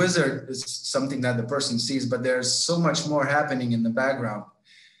 The wizard is something that the person sees, but there's so much more happening in the background.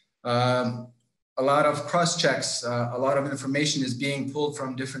 A lot of cross checks, a lot of information is being pulled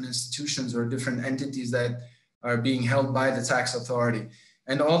from different institutions or different entities that are being held by the tax authority.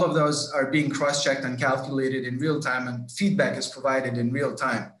 And all of those are being cross-checked and calculated in real time, and feedback is provided in real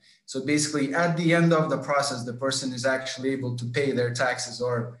time. So basically at the end of the process, the person is actually able to pay their taxes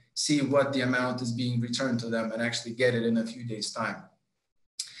or see what the amount is being returned to them and actually get it in a few days' time.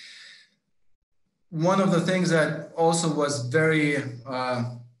 One of the things that also was very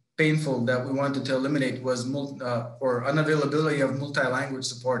painful that we wanted to eliminate was unavailability of multi-language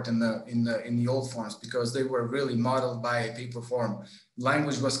support in the old forms, because they were really modeled by a paper form.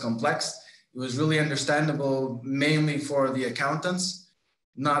 Language was complex. It was really understandable mainly for the accountants,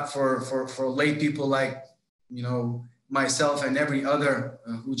 not for lay people like myself and every other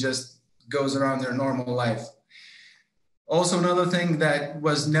who just goes around their normal life. Also, another thing that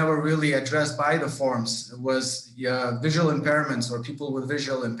was never really addressed by the forms was visual impairments, or people with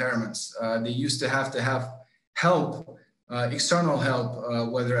visual impairments. They used to have help, external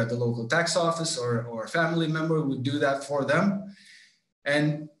help, whether at the local tax office or a family member would do that for them.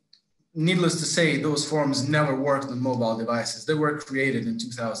 And needless to say, those forms never worked on mobile devices. They were created in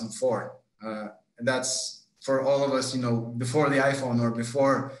 2004. And that's for all of us, before the iPhone or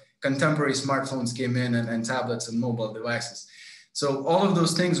before contemporary smartphones came in and tablets and mobile devices. So all of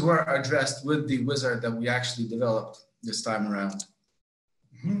those things were addressed with the wizard that we actually developed this time around.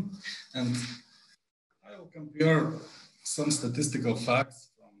 Mm-hmm. And I will compare some statistical facts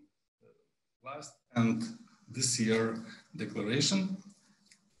from the last and this year declaration.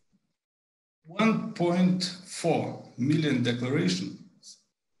 1.4 million declarations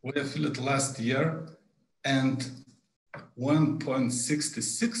were filled last year and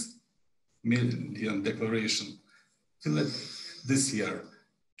 1.66 million declaration filled this year,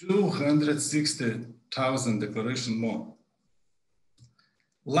 260,000 declaration more.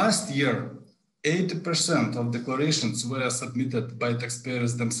 Last year, 80% of declarations were submitted by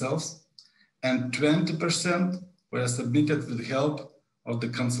taxpayers themselves, and 20% were submitted with the help of the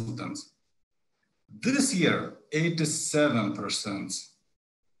consultants. This year, 87%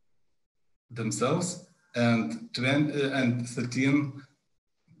 themselves and 13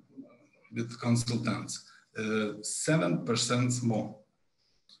 with consultants, 7% more.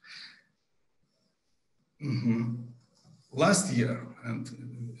 Mm-hmm. Last year, and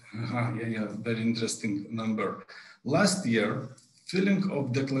very interesting number. Last year, filling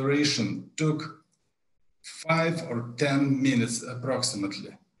of declaration took 5 or 10 minutes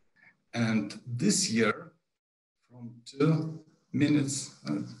approximately. And this year, from 2 minutes,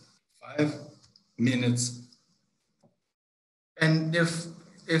 5 minutes. And if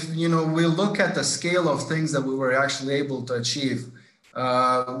we look at the scale of things that we were actually able to achieve,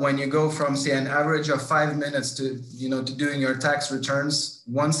 when you go from, say, an average of 5 minutes to doing your tax returns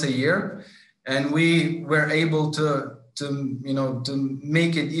once a year, and we were able to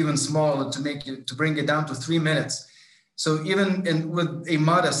make it even smaller, to bring it down to 3 minutes. So even with a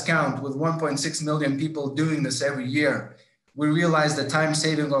modest count, with 1.6 million people doing this every year, we realized the time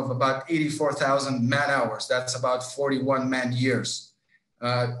saving of about 84,000 man hours. That's about 41 man years.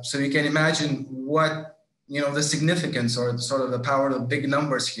 So you can imagine what, the significance or sort of the power of big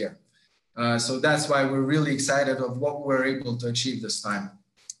numbers here. So that's why we're really excited of what we're able to achieve this time.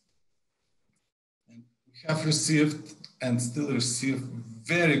 We have received and still receive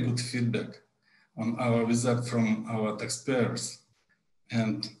very good feedback on our visit from our taxpayers.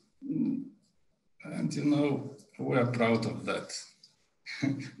 And we are proud of that.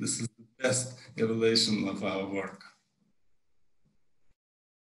 This is the best evaluation of our work.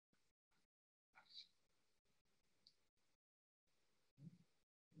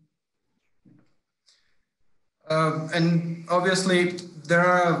 And obviously, there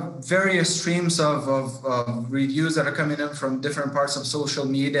are various streams of reviews that are coming in from different parts of social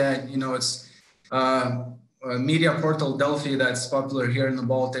media. It's media portal Delphi that's popular here in the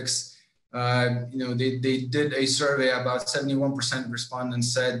Baltics. They did a survey. About 71% of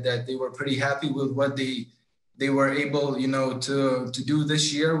respondents said that they were pretty happy with what they were able, to do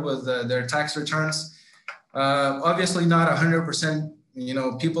this year with their tax returns. Obviously, not 100%.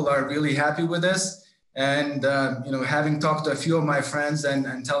 People are really happy with this. And, having talked to a few of my friends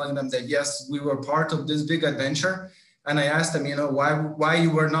and telling them that, yes, we were part of this big adventure. And I asked them, why you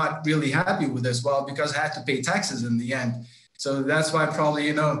were not really happy with this? Well, because I had to pay taxes in the end. So that's why probably,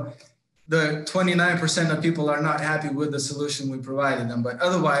 the 29% of people are not happy with the solution we provided them. But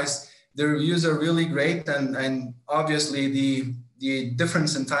otherwise, the reviews are really great. And obviously, the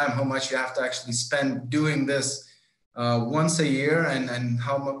difference in time, how much you have to actually spend doing this once a year and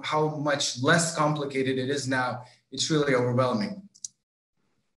how much less complicated it is now, it's really overwhelming.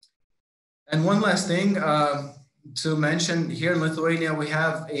 And one last thing to mention, here in Lithuania, we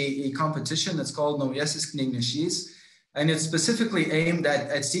have a competition that's called Naujasis Knygnešys, and it's specifically aimed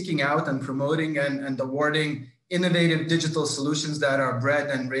at seeking out and promoting and awarding innovative digital solutions that are bred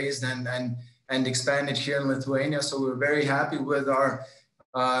and raised and expanded here in Lithuania. So we're very happy with our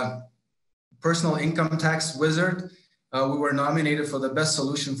personal income tax wizard. We were nominated for the best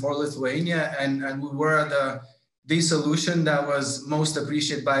solution for Lithuania, and we were the solution that was most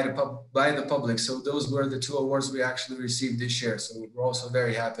appreciated by the public. So those were the 2 awards we actually received this year. So we're also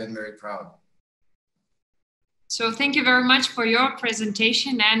very happy and very proud. So thank you very much for your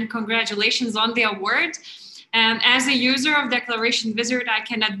presentation and congratulations on the award. As a user of Declaration Wizard, I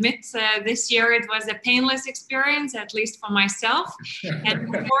can admit this year it was a painless experience, at least for myself. And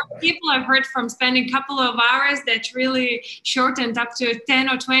more people I've heard from spending a couple of hours that really shortened up to 10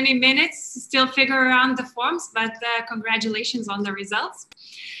 or 20 minutes to still figure around the forms, but congratulations on the results.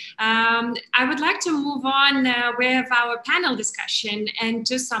 I would like to move on with our panel discussion and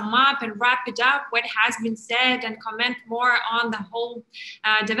to sum up and wrap it up what has been said and comment more on the whole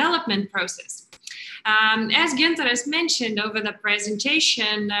development process. As Günther has mentioned over the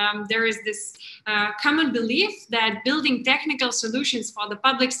presentation, there is this common belief that building technical solutions for the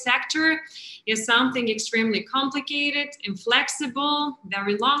public sector is something extremely complicated, inflexible,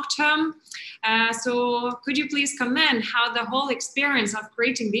 very long-term. So could you please comment how the whole experience of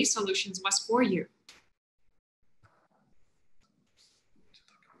creating these solutions was for you?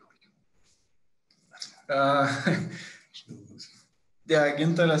 Yeah,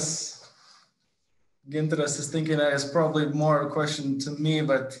 Ginteras is thinking that it's probably more a question to me,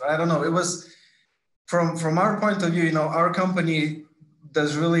 but I don't know. It was from our point of view, you know, our company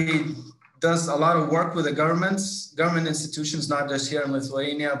does a lot of work with the government institutions, not just here in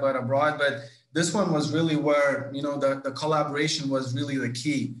Lithuania, but abroad. But this one was really where, you know, the collaboration was really the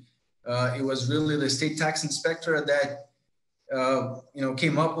key. It was really the state tax inspector that, you know,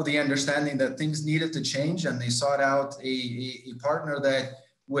 came up with the understanding that things needed to change, and they sought out a partner that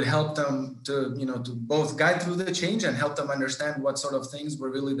would help them to, you know, to both guide through the change and help them understand what sort of things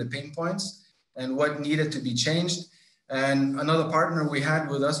were really the pain points and what needed to be changed. And another partner we had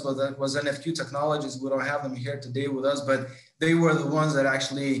with us was NFQ Technologies. We don't have them here today with us, but they were the ones that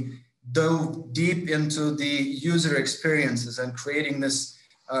actually dove deep into the user experiences and creating this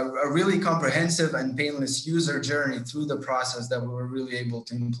a really comprehensive and painless user journey through the process that we were really able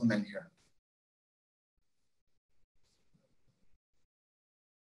to implement here.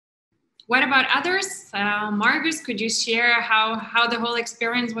 What about others? Margus, could you share how the whole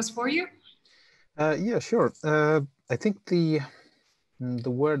experience was for you? Yeah, sure. I think the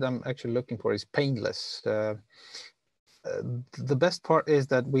word I'm actually looking for is painless. The best part is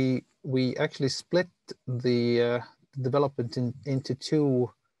that we actually split the development into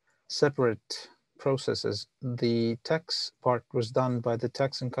two separate processes. The tax part was done by the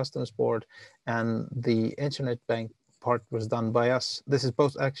Tax and Customs Board, and the internet bank part was done by us. This is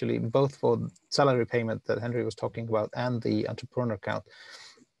both for salary payment that Henry was talking about and the entrepreneur account.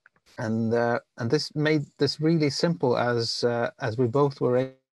 And this made this really simple as we both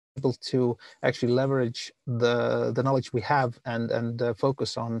were able to actually leverage the knowledge we have and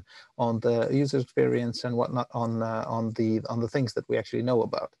focus on the user experience and whatnot on the things that we actually know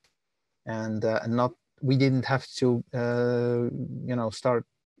about, and not we didn't have to you know, start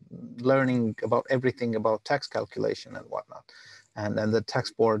learning about everything about tax calculation and whatnot. And the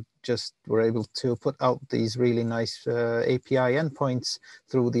tax board just were able to put out these really nice API endpoints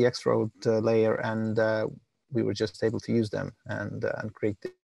through the X-Road layer, and we were just able to use them and create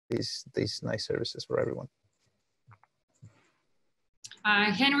these nice services for everyone.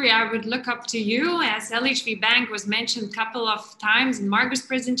 Henry, I would look up to you, as LHV Bank was mentioned a couple of times in Margaret's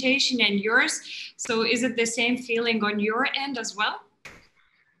presentation and yours. So is it the same feeling on your end as well?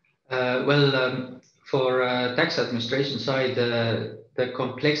 For tax administration side, the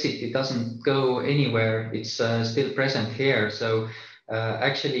complexity doesn't go anywhere. It's still present here. So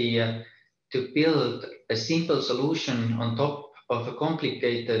actually, to build a simple solution on top of a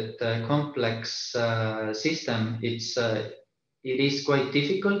complicated, complex system, it is quite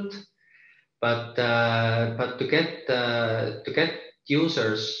difficult. But to get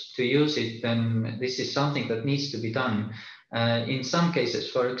users to use it, then this is something that needs to be done. In some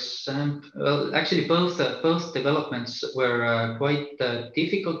cases, for example, well, actually both developments were quite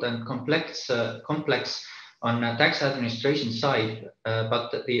difficult and complex on tax administration side,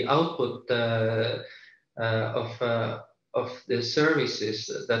 but the output of the services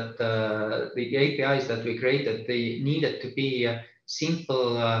that the APIs that we created, they needed to be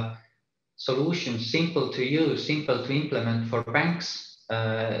simple solutions, simple to use, simple to implement for banks.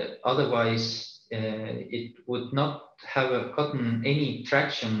 Otherwise, it would not have gotten any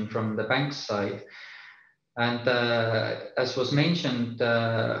traction from the bank side. And as was mentioned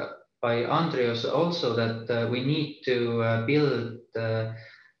by Andreas also, that we need to build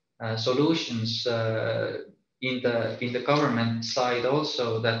solutions in the government side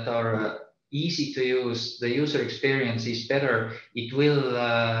also that are easy to use. The user experience is better. It will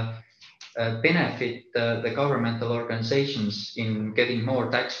benefit the governmental organizations in getting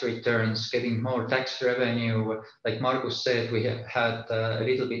more tax returns, getting more tax revenue. Like Margus said, we have had a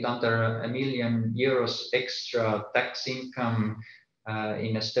little bit under €1 million extra tax income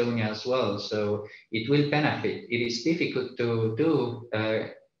in Estonia as well. So it will benefit. It is difficult to do,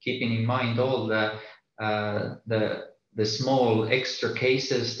 keeping in mind all the small extra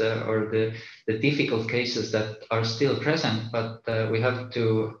cases or the difficult cases that are still present, but we have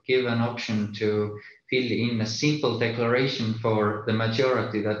to give an option to fill in a simple declaration for the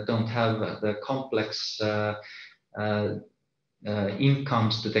majority that don't have the complex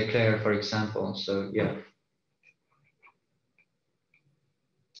incomes to declare, for example. So yeah.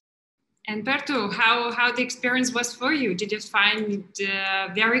 And Perttu, how the experience was for you? Did you find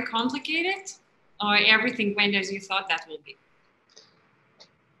it very complicated, or everything went as you thought that would be?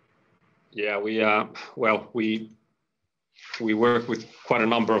 Yeah, we work with quite a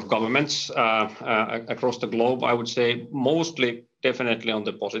number of governments across the globe. I would say mostly, definitely on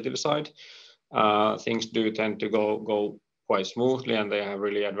the positive side. Things do tend to go quite smoothly, and they have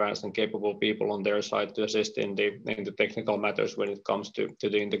really advanced and capable people on their side to assist in the technical matters when it comes to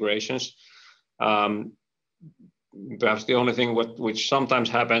the integrations. Perhaps the only thing which sometimes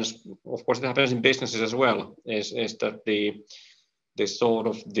happens, of course it happens in businesses as well, is that the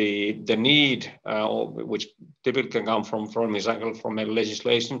need, which typically can come from example from a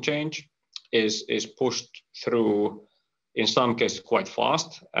legislation change, is pushed through in some cases quite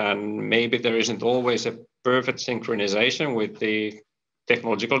fast, and maybe there isn't always a perfect synchronization with the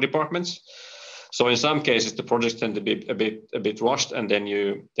technological departments. So in some cases the projects tend to be a bit rushed, and then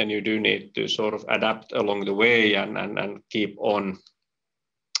you do need to sort of adapt along the way and keep on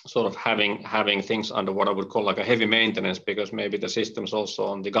sort of having things under what I would call like a heavy maintenance, because maybe the systems also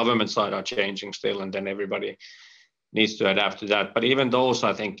on the government side are changing still, and then everybody needs to adapt to that. But even those,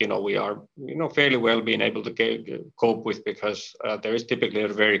 I think, we are, fairly well being able to cope with, because there is typically a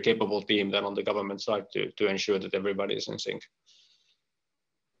very capable team then on the government side to ensure that everybody is in sync.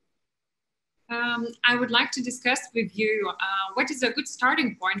 I would like to discuss with you what is a good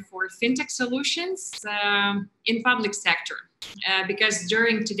starting point for fintech solutions in public sector, because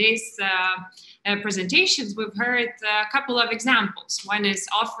during today's presentations we've heard a couple of examples. One is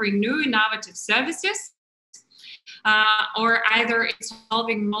offering new innovative services, or either it's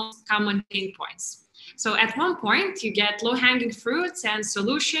solving most common pain points. So at one point, you get low-hanging fruits and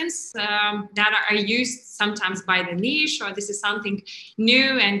solutions that are used sometimes by the niche, or this is something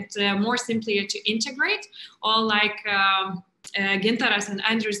new and more simply to integrate. Or like Gintaras and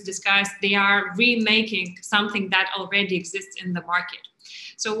Andrews discussed, they are remaking something that already exists in the market.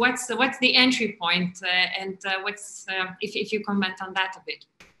 So what's the entry point, and what's if you comment on that a bit?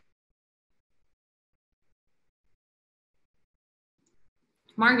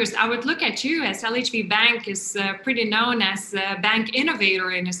 Margus, I would look at you, as LHV Bank is pretty known as a bank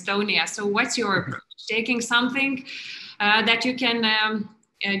innovator in Estonia. So what's your approach? Taking something that you can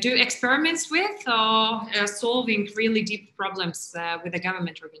do experiments with, or solving really deep problems with the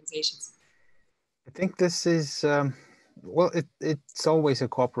government organizations? I think this is, it's always a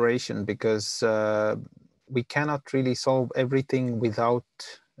cooperation, because we cannot really solve everything without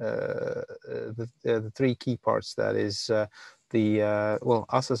the three key parts. That is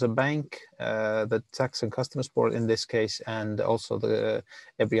us as a bank, the tax and customs board in this case, and also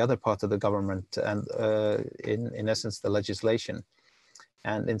every other part of the government, and in essence the legislation.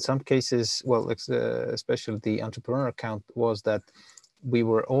 And in some cases, especially the entrepreneur account, was that we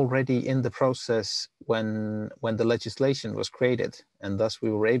were already in the process when the legislation was created, and thus we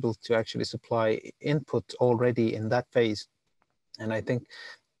were able to actually supply input already in that phase. And I think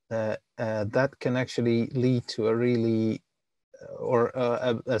that can actually lead to a really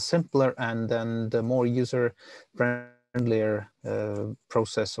a simpler and a more user-friendlier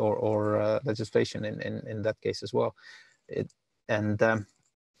process or legislation in that case as well. I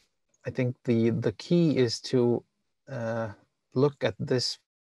think the key is to look at this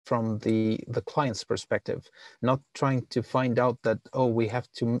from the client's perspective, not trying to find out that, we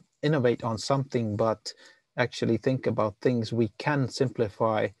have to innovate on something, but actually think about things we can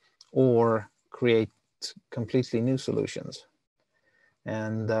simplify or create completely new solutions.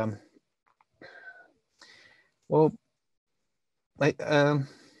 And I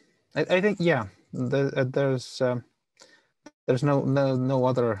think there's no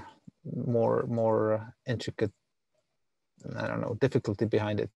other more intricate, I don't know, difficulty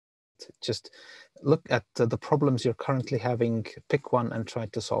behind it. Just look at the problems you're currently having, pick one and try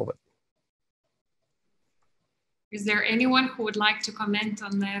to solve it. Is there anyone who would like to comment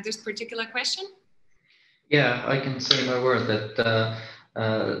on this particular question? Yeah, I can say my word that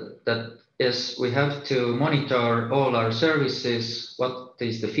yes, we have to monitor all our services. What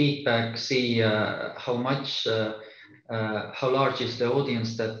is the feedback? See how large is the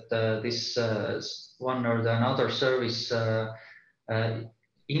audience that this one or another service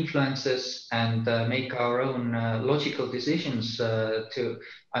influences and make our own logical decisions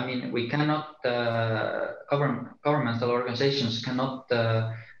I mean, we cannot, governmental organizations cannot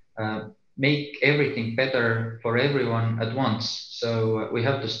make everything better for everyone at once. So we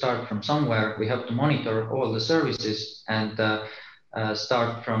have to start from somewhere. We have to monitor all the services and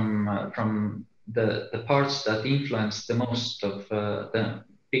start from the parts that influence the most of the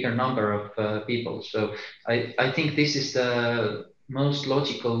bigger number of people. So I think this is the most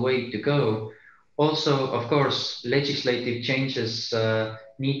logical way to go. Also, of course, legislative changes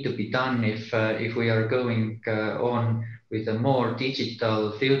need to be done if we are going on with a more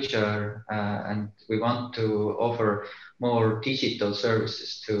digital future and we want to offer more digital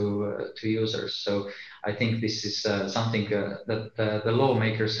services to users. So I think this is something that the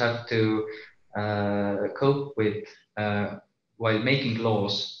lawmakers have to cope with while making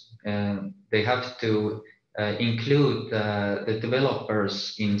laws. They have to include the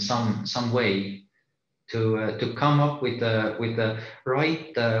developers in some way to come up with the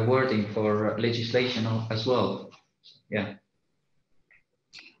right wording for legislation as well. Yeah.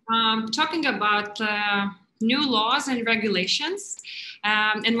 Talking about new laws and regulations,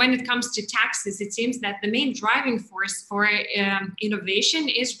 and when it comes to taxes, it seems that the main driving force for innovation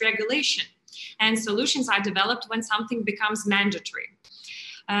is regulation, and solutions are developed when something becomes mandatory.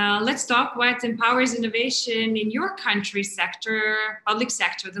 Let's talk what empowers innovation in your country's sector, public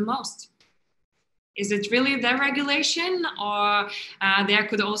sector, the most. Is it really the regulation, or there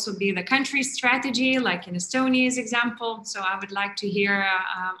could also be the country's strategy, like in Estonia's example? So I would like to hear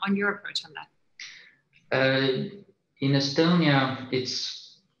on your approach on that. In Estonia,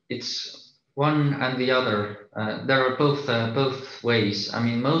 it's one and the other. There are both ways. I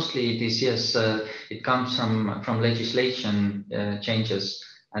mean, mostly it is, yes, it comes from legislation changes,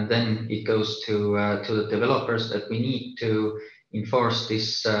 and then it goes to the developers that we need to enforce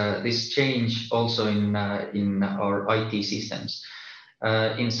this change also in our IT systems.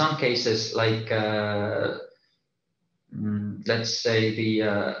 In some cases, like let's say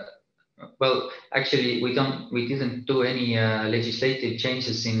well, actually, we didn't do any legislative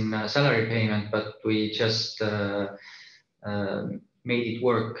changes in salary payment, but we just made it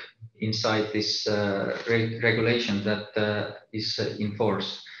work inside this regulation that is in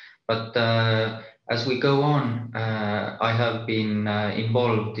force. But as we go on, I have been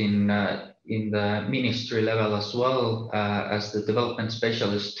involved in the ministry level as well as the development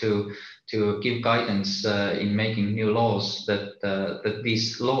specialist to give guidance in making new laws that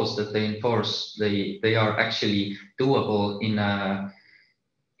these laws that they enforce, they are actually doable in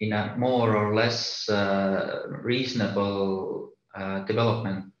a more or less reasonable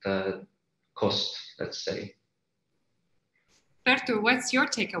development cost, let's say. Perttu, what's your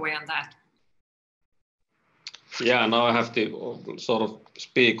takeaway on that? Yeah, now I have to sort of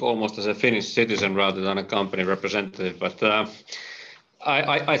speak almost as a Finnish citizen rather than a company representative, but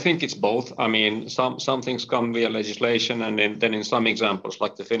I think it's both. I mean, some things come via legislation, and then in some examples,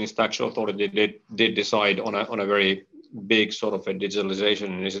 like the Finnish Tax Authority did decide on a very big sort of a digitalization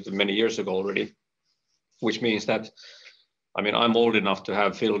initiative many years ago already, which means that, I mean, I'm old enough to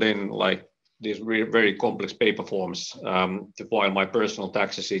have filled in like these very complex paper forms to file my personal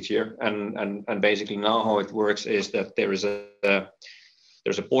taxes each year, and basically now how it works is that there's a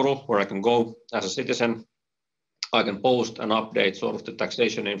portal where I can go as a citizen. I can post and update sort of the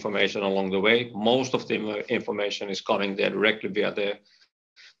taxation information along the way. Most of the information is coming there directly via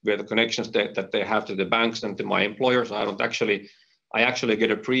the connections that they have to the banks and to my employers. I actually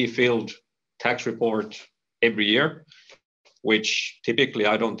get a pre-filled tax report every year, which typically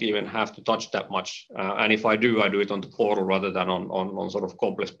I don't even have to touch that much. And if I do it on the portal rather than on sort of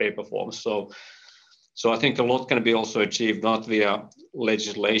complex paper forms. So I think a lot can be also achieved not via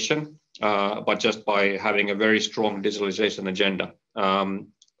legislation, but just by having a very strong digitalization agenda.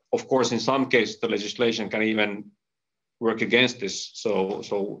 Of course, in some cases, the legislation can even work against this. So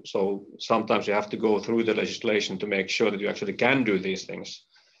sometimes you have to go through the legislation to make sure that you actually can do these things.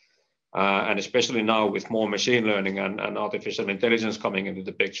 And especially now with more machine learning and artificial intelligence coming into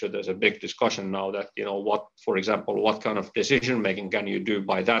the picture, there's a big discussion now that, you know, for example, what kind of decision making can you do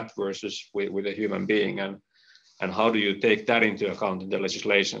by that versus with a human being, and how do you take that into account in the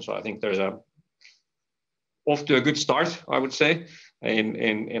legislation? So I think there's off to a good start, I would say,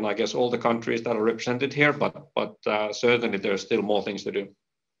 in I guess all the countries that are represented here, but certainly there's still more things to do.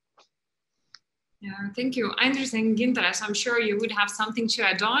 Yeah, thank you. Anders and Gintaras, I'm sure you would have something to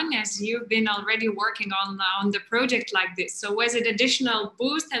add on, as you've been already working on the project like this. So was it additional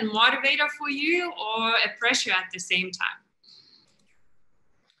boost and motivator for you, or a pressure at the same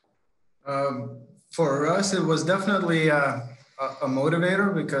time? For us, it was definitely a a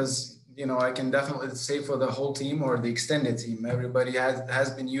motivator, because I can definitely say for the whole team or the extended team, everybody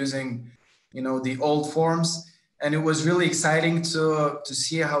has been using the old forms, and it was really exciting to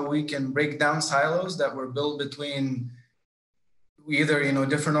see how we can break down silos that were built between either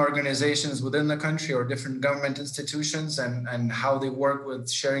different organizations within the country or different government institutions, and how they work with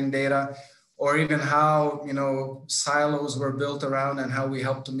sharing data, or even how silos were built around and how we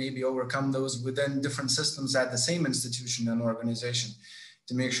help to maybe overcome those within different systems at the same institution and organization,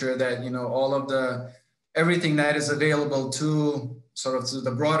 to make sure that all of everything that is available to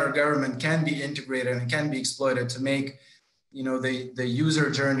the broader government can be integrated and can be exploited to make the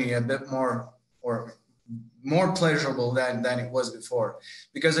user journey a bit more pleasurable than it was before.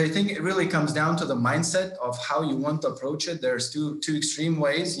 Because I think it really comes down to the mindset of how you want to approach it. There's two extreme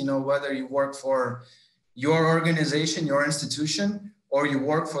ways, whether you work for your organization, your institution, or you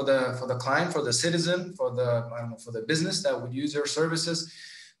work for the client, for the citizen, for the business that would use your services.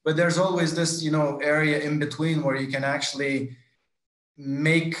 But there's always this area in between where you can actually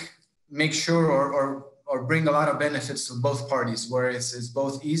make sure or bring a lot of benefits to both parties, where it's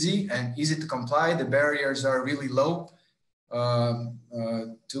both easy to comply. The barriers are really low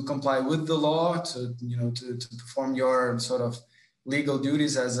to comply with the law, to perform your legal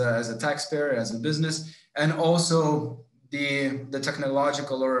duties as a taxpayer, as a business, and also the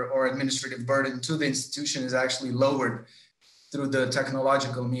technological or administrative burden to the institution is actually lowered through the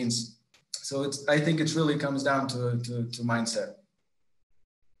technological means. So I think it really comes down to mindset.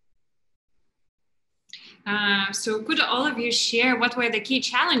 So could all of you share what were the key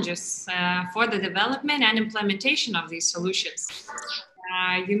challenges for the development and implementation of these solutions?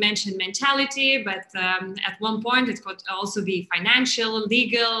 You mentioned mentality, but at one point it could also be financial,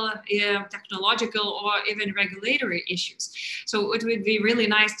 legal, technological, or even regulatory issues. So it would be really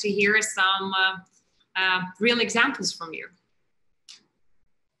nice to hear some real examples from you.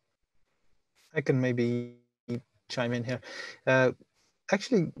 I can maybe chime in here.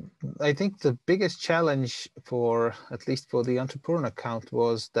 Actually, I think the biggest challenge at least for the entrepreneur account,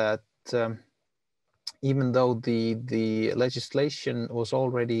 was that even though the legislation was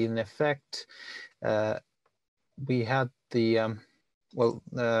already in effect, we had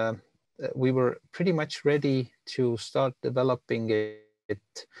we were pretty much ready to start developing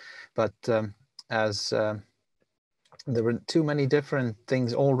it, but as there were too many different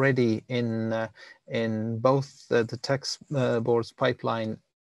things already in both the tax board's pipeline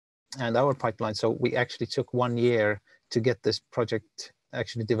and our pipeline. So we actually took 1 year to get this project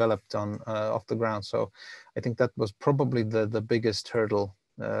actually developed off the ground. So I think that was probably the biggest hurdle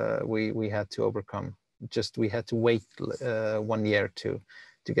we had to overcome. Just we had to wait 1 year to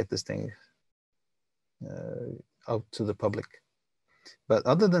get this thing out to the public. But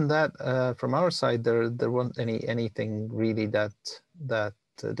other than that, from our side, there wasn't anything really that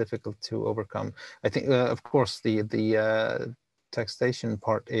difficult to overcome. I think, of course, the taxation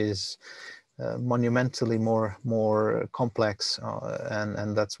part is monumentally more complex,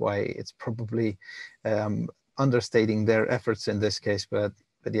 and that's why it's probably understating their efforts in this case. But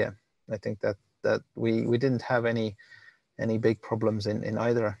yeah, I think that we didn't have any big problems in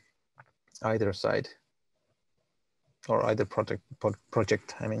either side. Or either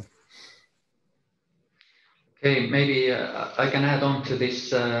project, I mean. Okay, maybe I can add on to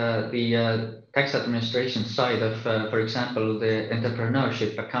this, the tax administration side of, for example, the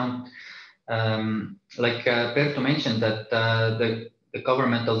entrepreneurship account. Like Perto mentioned that the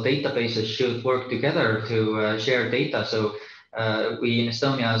governmental databases should work together to share data. So we in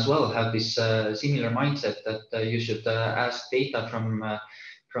Estonia as well have this similar mindset that you should ask data from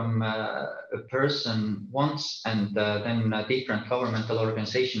a person once, and then different governmental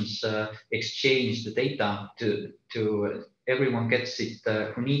organizations exchange the data to everyone gets it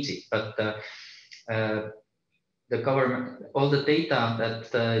who needs it. But the government, all the data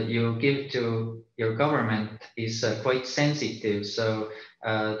that you give to your government is quite sensitive. So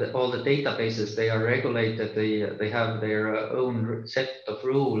all the databases, they are regulated, they have their own set of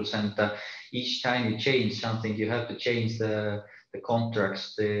rules, and each time you change something, you have to change the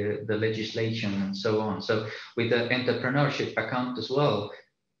contracts, the legislation, and so on. So with the entrepreneurship account as well,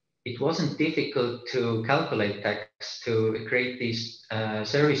 it wasn't difficult to calculate tax, to create these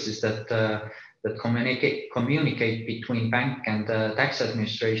services that communicate between bank and tax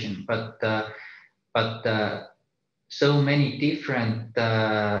administration. But so many different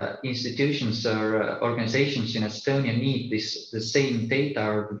institutions or organizations in Estonia need the same data,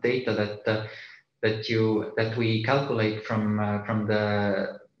 or the data that we calculate from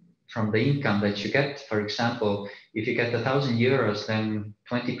the income that you get. For example, if you get €1,000, then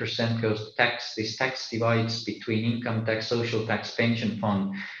 20% goes to tax. This tax divides between income tax, social tax, pension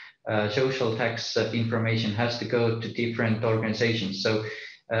fund. Social tax information has to go to different organizations. So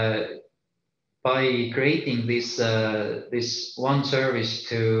by creating this one service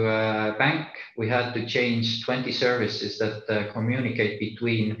to bank, we had to change 20 services that communicate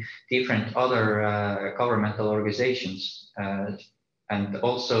between different other governmental organizations. And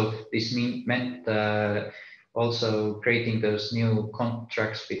also this meant also creating those new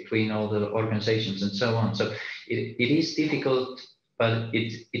contracts between all the organizations and so on. So it is difficult, but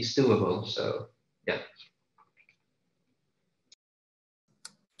it's doable. So yeah.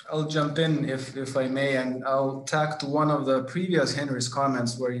 I'll jump in if I may, and I'll tack to one of the previous Henry's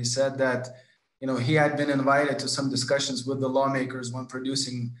comments where he said that, you know, he had been invited to some discussions with the lawmakers when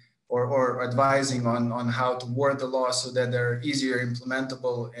producing or advising on how to word the law so that they're easier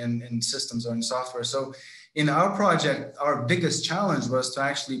implementable in systems or in software. So in our project, our biggest challenge was to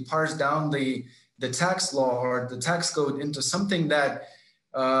actually parse down the tax law or the tax code into something that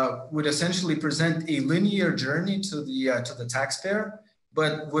would essentially present a linear journey to the taxpayer,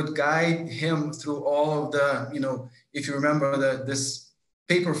 but would guide him through all of the, you know, if you remember this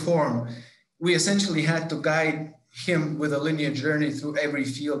paper form, we essentially had to guide him with a linear journey through every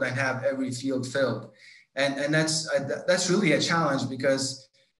field and have every field filled. And that's really a challenge because,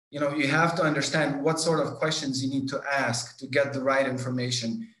 you know, you have to understand what sort of questions you need to ask to get the right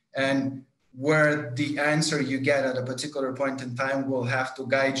information, and where the answer you get at a particular point in time will have to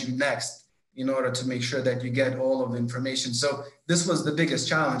guide you next in order to make sure that you get all of the information. So this was the biggest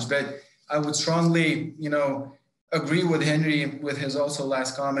challenge, but I would strongly, you know, agree with Henry with his also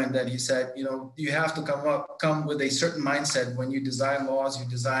last comment that he said, you know, you have to come with a certain mindset when you design laws, you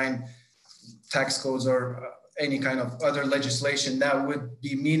design tax codes or any kind of other legislation that would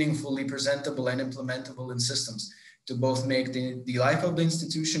be meaningfully presentable and implementable in systems to both make the life of the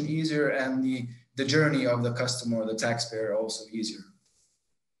institution easier and the journey of the customer or the taxpayer also easier.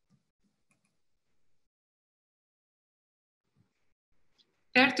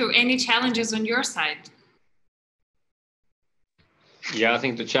 Perttu, any challenges on your side? Yeah, I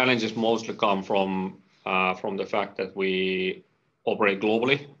think the challenges mostly come from the fact that we operate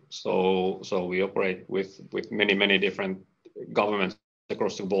globally. So we operate with many different governments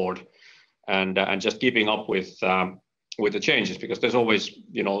across the board, and just keeping up with the changes, because there's always,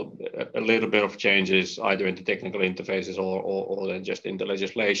 you know, a little bit of changes either in the technical interfaces or then just in the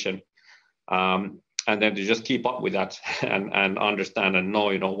legislation. And then to just keep up with that and understand and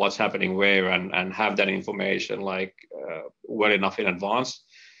know, you know, what's happening where and have that information like well enough in advance.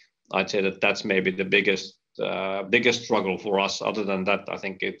 I'd say that's maybe the biggest struggle for us. Other than that, I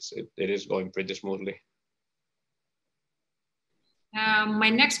think it is going pretty smoothly. My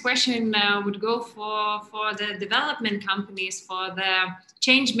next question would go for the development companies, for the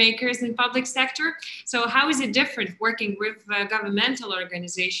change makers in public sector. So how is it different working with governmental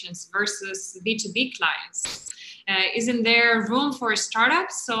organizations versus B2B clients? Isn't there room for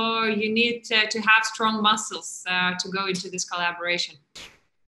startups, or you need to have strong muscles to go into this collaboration?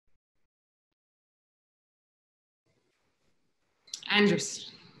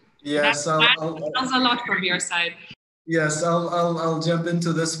 Andres. Yes, that's a lot from your side. Yes, I'll jump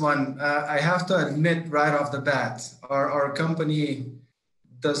into this one. I have to admit right off the bat, our company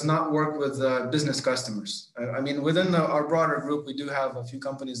does not work with business customers. I mean, within our broader group, we do have a few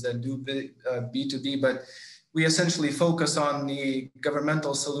companies that do B2B, but we essentially focus on the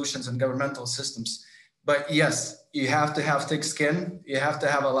governmental solutions and governmental systems. But yes, you have to have thick skin. You have to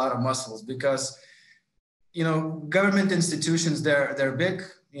have a lot of muscles because, you know, government institutions, they're big,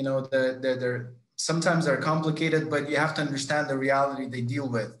 you know, they're sometimes they're complicated, but you have to understand the reality they deal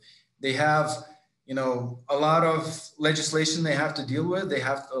with. They have, you know, a lot of legislation they have to deal with. They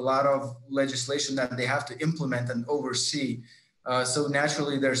have a lot of legislation that they have to implement and oversee. So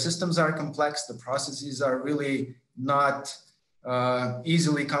naturally, their systems are complex. The processes are really not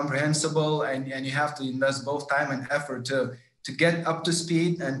easily comprehensible, and you have to invest both time and effort to get up to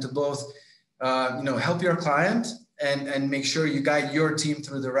speed and to both, you know, help your client and make sure you guide your team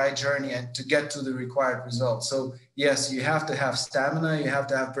through the right journey and to get to the required results. So yes, you have to have stamina, you have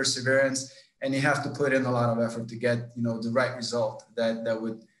to have perseverance, and you have to put in a lot of effort to get, you know, the right result that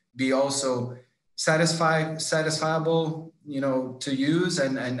would be also satisfiable, you know, to use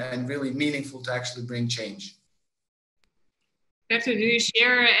and really meaningful to actually bring change. Perttu, do you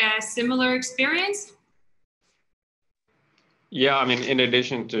share a similar experience? Yeah, I mean, in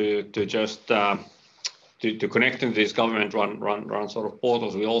addition to just to connect into these government run sort of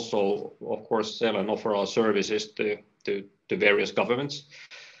portals, we also, of course, sell and offer our services to various governments.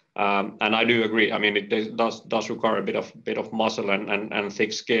 And I do agree. I mean, it does require a bit of muscle and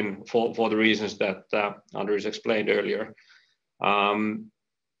thick skin for the reasons that Andrews explained earlier.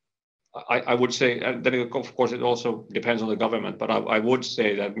 I would say, and then of course it also depends on the government, but I would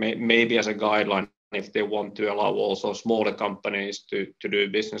say that maybe as a guideline, if they want to allow also smaller companies to do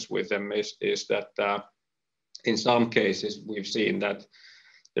business with them, is that in some cases we've seen that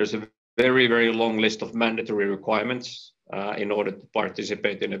there's a very long list of mandatory requirements in order to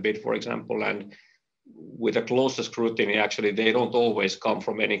participate in a bid, for example, and with a closer scrutiny, actually, they don't always come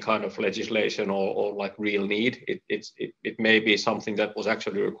from any kind of legislation or like real need. It may be something that was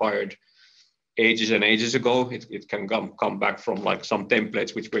actually required ages and ages ago. It can come back from like some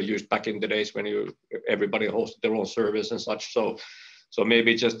templates which were used back in the days when everybody hosted their own servers and such. So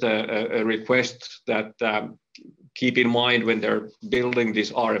maybe just a request that keep in mind when they're building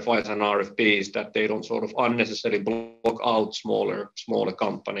these RFIs and RFPs that they don't sort of unnecessarily block out smaller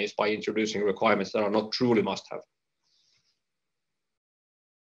companies by introducing requirements that are not truly must-have.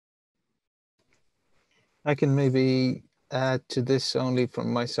 I can maybe add to this only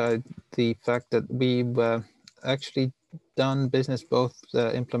from my side the fact that we've actually done business both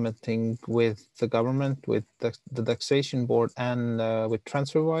implementing with the government, with the taxation board, and with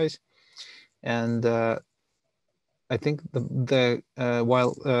TransferWise. And I think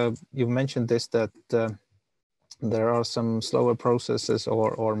while you mentioned this, that there are some slower processes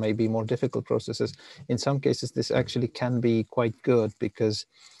or maybe more difficult processes, in some cases this actually can be quite good, because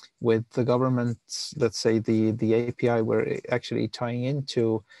with the government's, let's say the API we're actually tying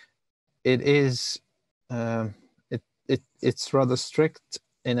into, it is it's rather strict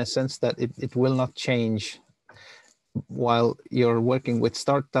in a sense that it will not change. While you're working with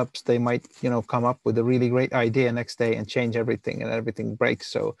startups, they might come up with a really great idea next day and change everything, and everything breaks.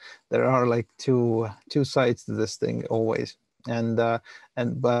 So there are like two sides to this thing always, but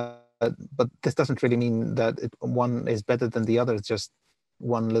this doesn't really mean that one is better than the other. It's just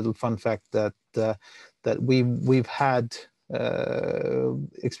one little fun fact that that we've had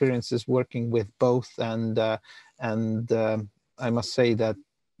experiences working with both, and I must say that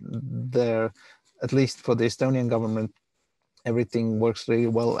there, at least for the Estonian government, everything works really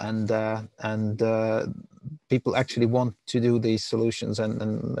well, and people actually want to do these solutions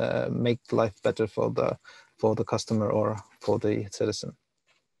and make life better for the customer or for the citizen.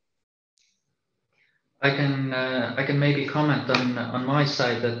 I can maybe comment on my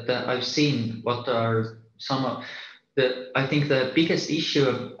side that I've seen what are some of I think the biggest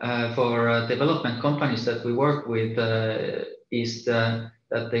issue for development companies that we work with is that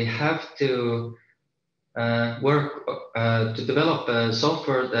they have to work to develop a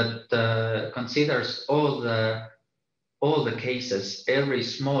software that considers all the cases, every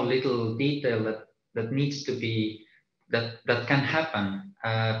small little detail that needs to be that can happen,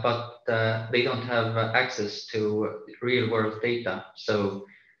 but they don't have access to real world data. So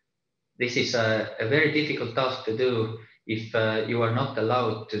this is a very difficult task to do if you are not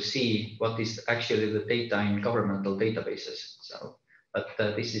allowed to see what is actually the data in governmental databases. So, but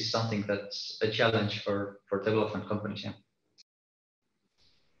this is something that's a challenge for development companies. Yeah.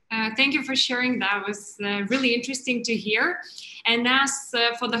 Thank you for sharing. That was really interesting to hear. And as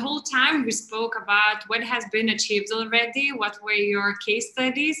for the whole time, we spoke about what has been achieved already, what were your case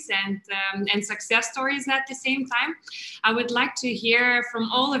studies and success stories at the same time. I would like to hear from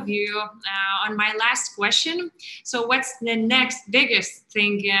all of you on my last question. So what's the next biggest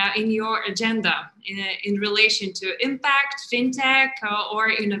thing in your agenda in relation to impact, fintech, or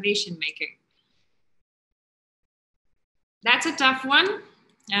innovation making? That's a tough one.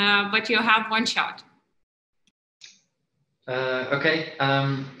 But you have one shot. Okay.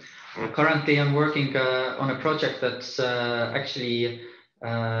 Currently, I'm working on a project that's actually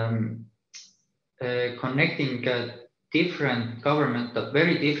connecting very different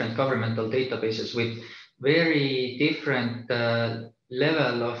governmental databases with very different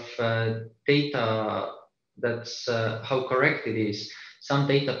level of data. That's how correct it is. Some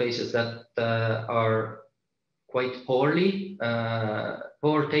databases that are quite poor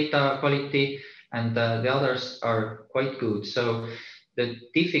data quality, and the others are quite good. So the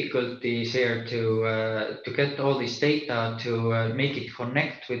difficulty is here to get all this data, to make it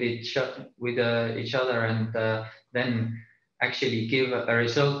connect with each other, and then actually give a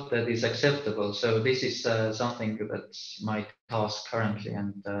result that is acceptable. So this is something that's my task currently,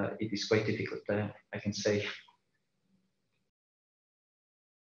 and it is quite difficult, I can say.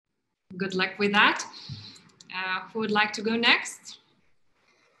 Good luck with that. Who would like to go next?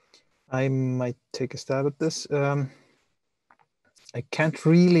 I might take a stab at this. I can't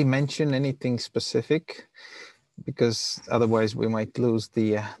really mention anything specific, because otherwise we might lose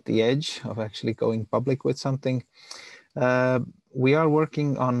the edge of actually going public with something. We are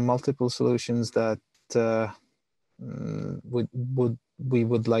working on multiple solutions that we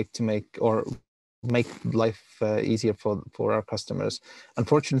would like to make life easier for our customers.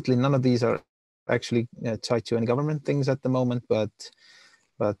 Unfortunately, none of these are actually tied to any government things at the moment, but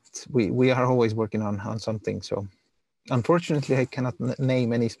we are always working on something. So unfortunately, I cannot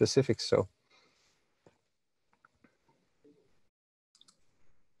name any specifics. So.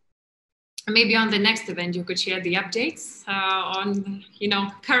 Maybe on the next event you could share the updates on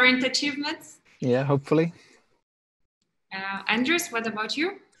current achievements. Yeah, hopefully. Andres, what about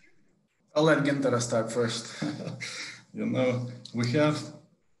you? I'll let Gintara start first. We have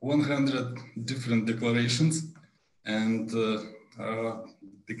 100 different declarations, and our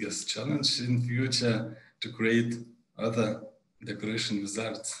biggest challenge in future to create other declaration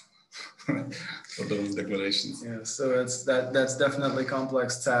wizards for those declarations. Yeah, so that's definitely a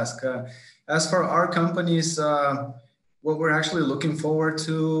complex task. As for our companies, what we're actually looking forward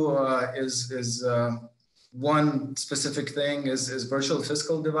to is one specific thing is virtual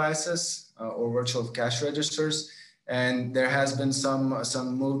fiscal devices or virtual cash registers. And there has been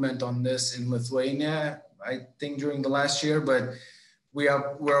some movement on this in Lithuania, I think during the last year, but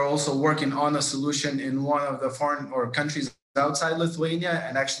we're also working on a solution in one of the foreign or countries outside Lithuania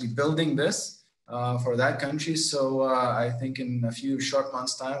and actually building this for that country. So I think in a few short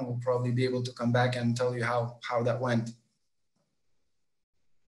months' time, we'll probably be able to come back and tell you how that went.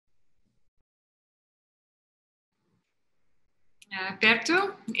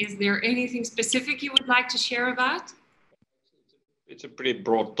 Perto, is there anything specific you would like to share about? It's a pretty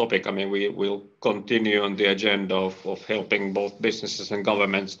broad topic. I mean, we will continue on the agenda of helping both businesses and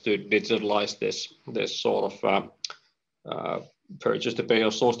governments to digitalize this sort of purchase to pay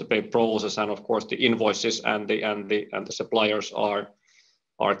or source to pay process, and of course the invoices and the suppliers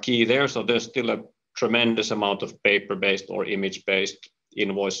are key there. So there's still a tremendous amount of paper-based or image-based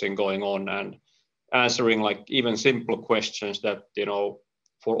invoicing going on, and answering like even simple questions that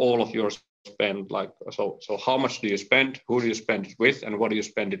for all of your spend, like so how much do you spend, who do you spend it with, and what do you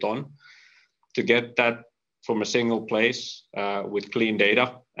spend it on, to get that from a single place with clean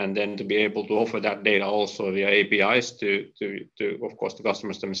data, and then to be able to offer that data also via APIs to of course the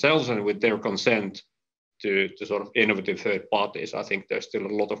customers themselves and with their consent to sort of innovative third parties. I think there's still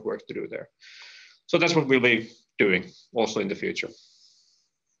a lot of work to do there. So that's what we'll be doing also in the future.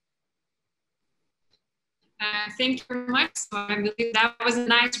 Thank you very much. So I believe that was a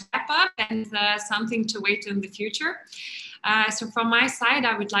nice wrap up and something to wait in the future. So from my side,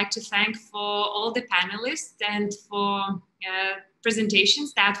 I would like to thank for all the panelists and for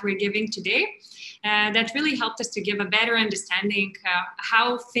presentations that we're giving today. That really helped us to give a better understanding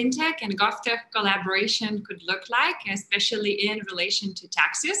how Fintech and GovTech collaboration could look like, especially in relation to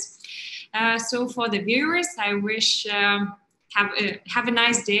taxes. So for the viewers, I wish have a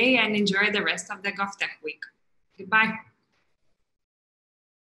nice day and enjoy the rest of the GovTech week. Goodbye.